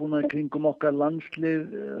þennan aðbúnað kringum okkar landslið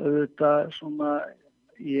auðvitað svona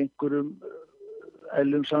í einhverjum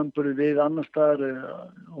eðlilegum samanburði við annars staðar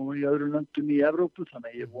og í öðrum löndum í Evrópu,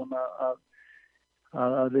 þannig að ég vona að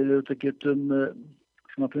við auðvitað getum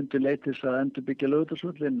svona fundið leið til þess að endurbyggja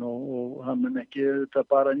Laugardalsvöllinn og hann mun ekki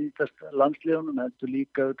auðvitað bara nýtast landsliðunum, heldur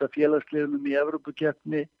líka auðvitað félagsliðunum í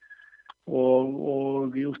Evrópukeppni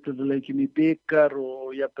og í úrslitaleikjum í bikar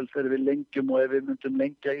og jafnvel þegar við lengjum og ef við myndum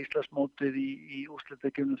lengja Íslandsmótið í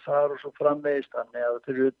úrslitaleikjum þar og svo framvegis, þannig að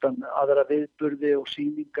þeir eru utan aðra viðburði og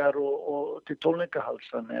sýningar og til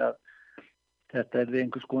tónleikahalds, þannig að þetta er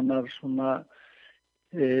einhvers konar svona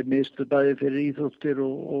miðstöð bæði fyrir íþróttir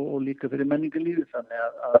og líka fyrir menningarlífi, þannig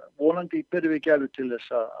að vonandi berum við gæfu til þess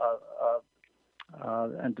að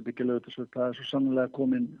endurbyggja Laugardalsvöll, það er svo sannlega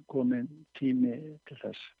komin tími til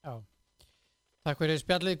þess. Já. Takk fyrir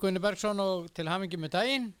spjallið Guðni Bergsson og til hamingju með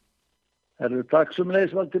daginn. Takk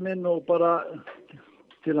sömuleiðis Valdi minn og bara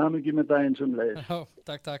til hamingju með daginn sömuleiðis. Já,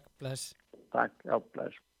 takk, bless. Takk, já,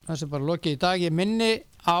 bless. Það sem bara lokið í dag, ég minni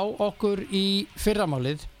á okkur í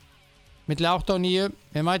fyrramálið, milli 8 og 9,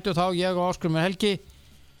 við mætum þá, ég og Ásgrímur Helgi,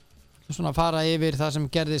 svona fara yfir það sem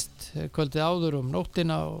gerðist kvöldið áður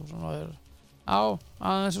nóttina og svona,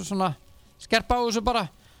 aðeins og svona skerpa á þessu bara.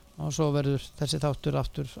 Og svo verður þessi þáttur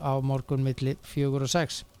aftur á morgun milli 4 og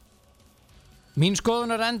 6. Mín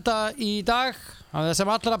skoðun er enda í dag að það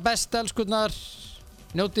sem allra best elskurnar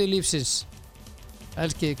njótið lífsins,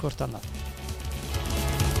 elskið hvort annað.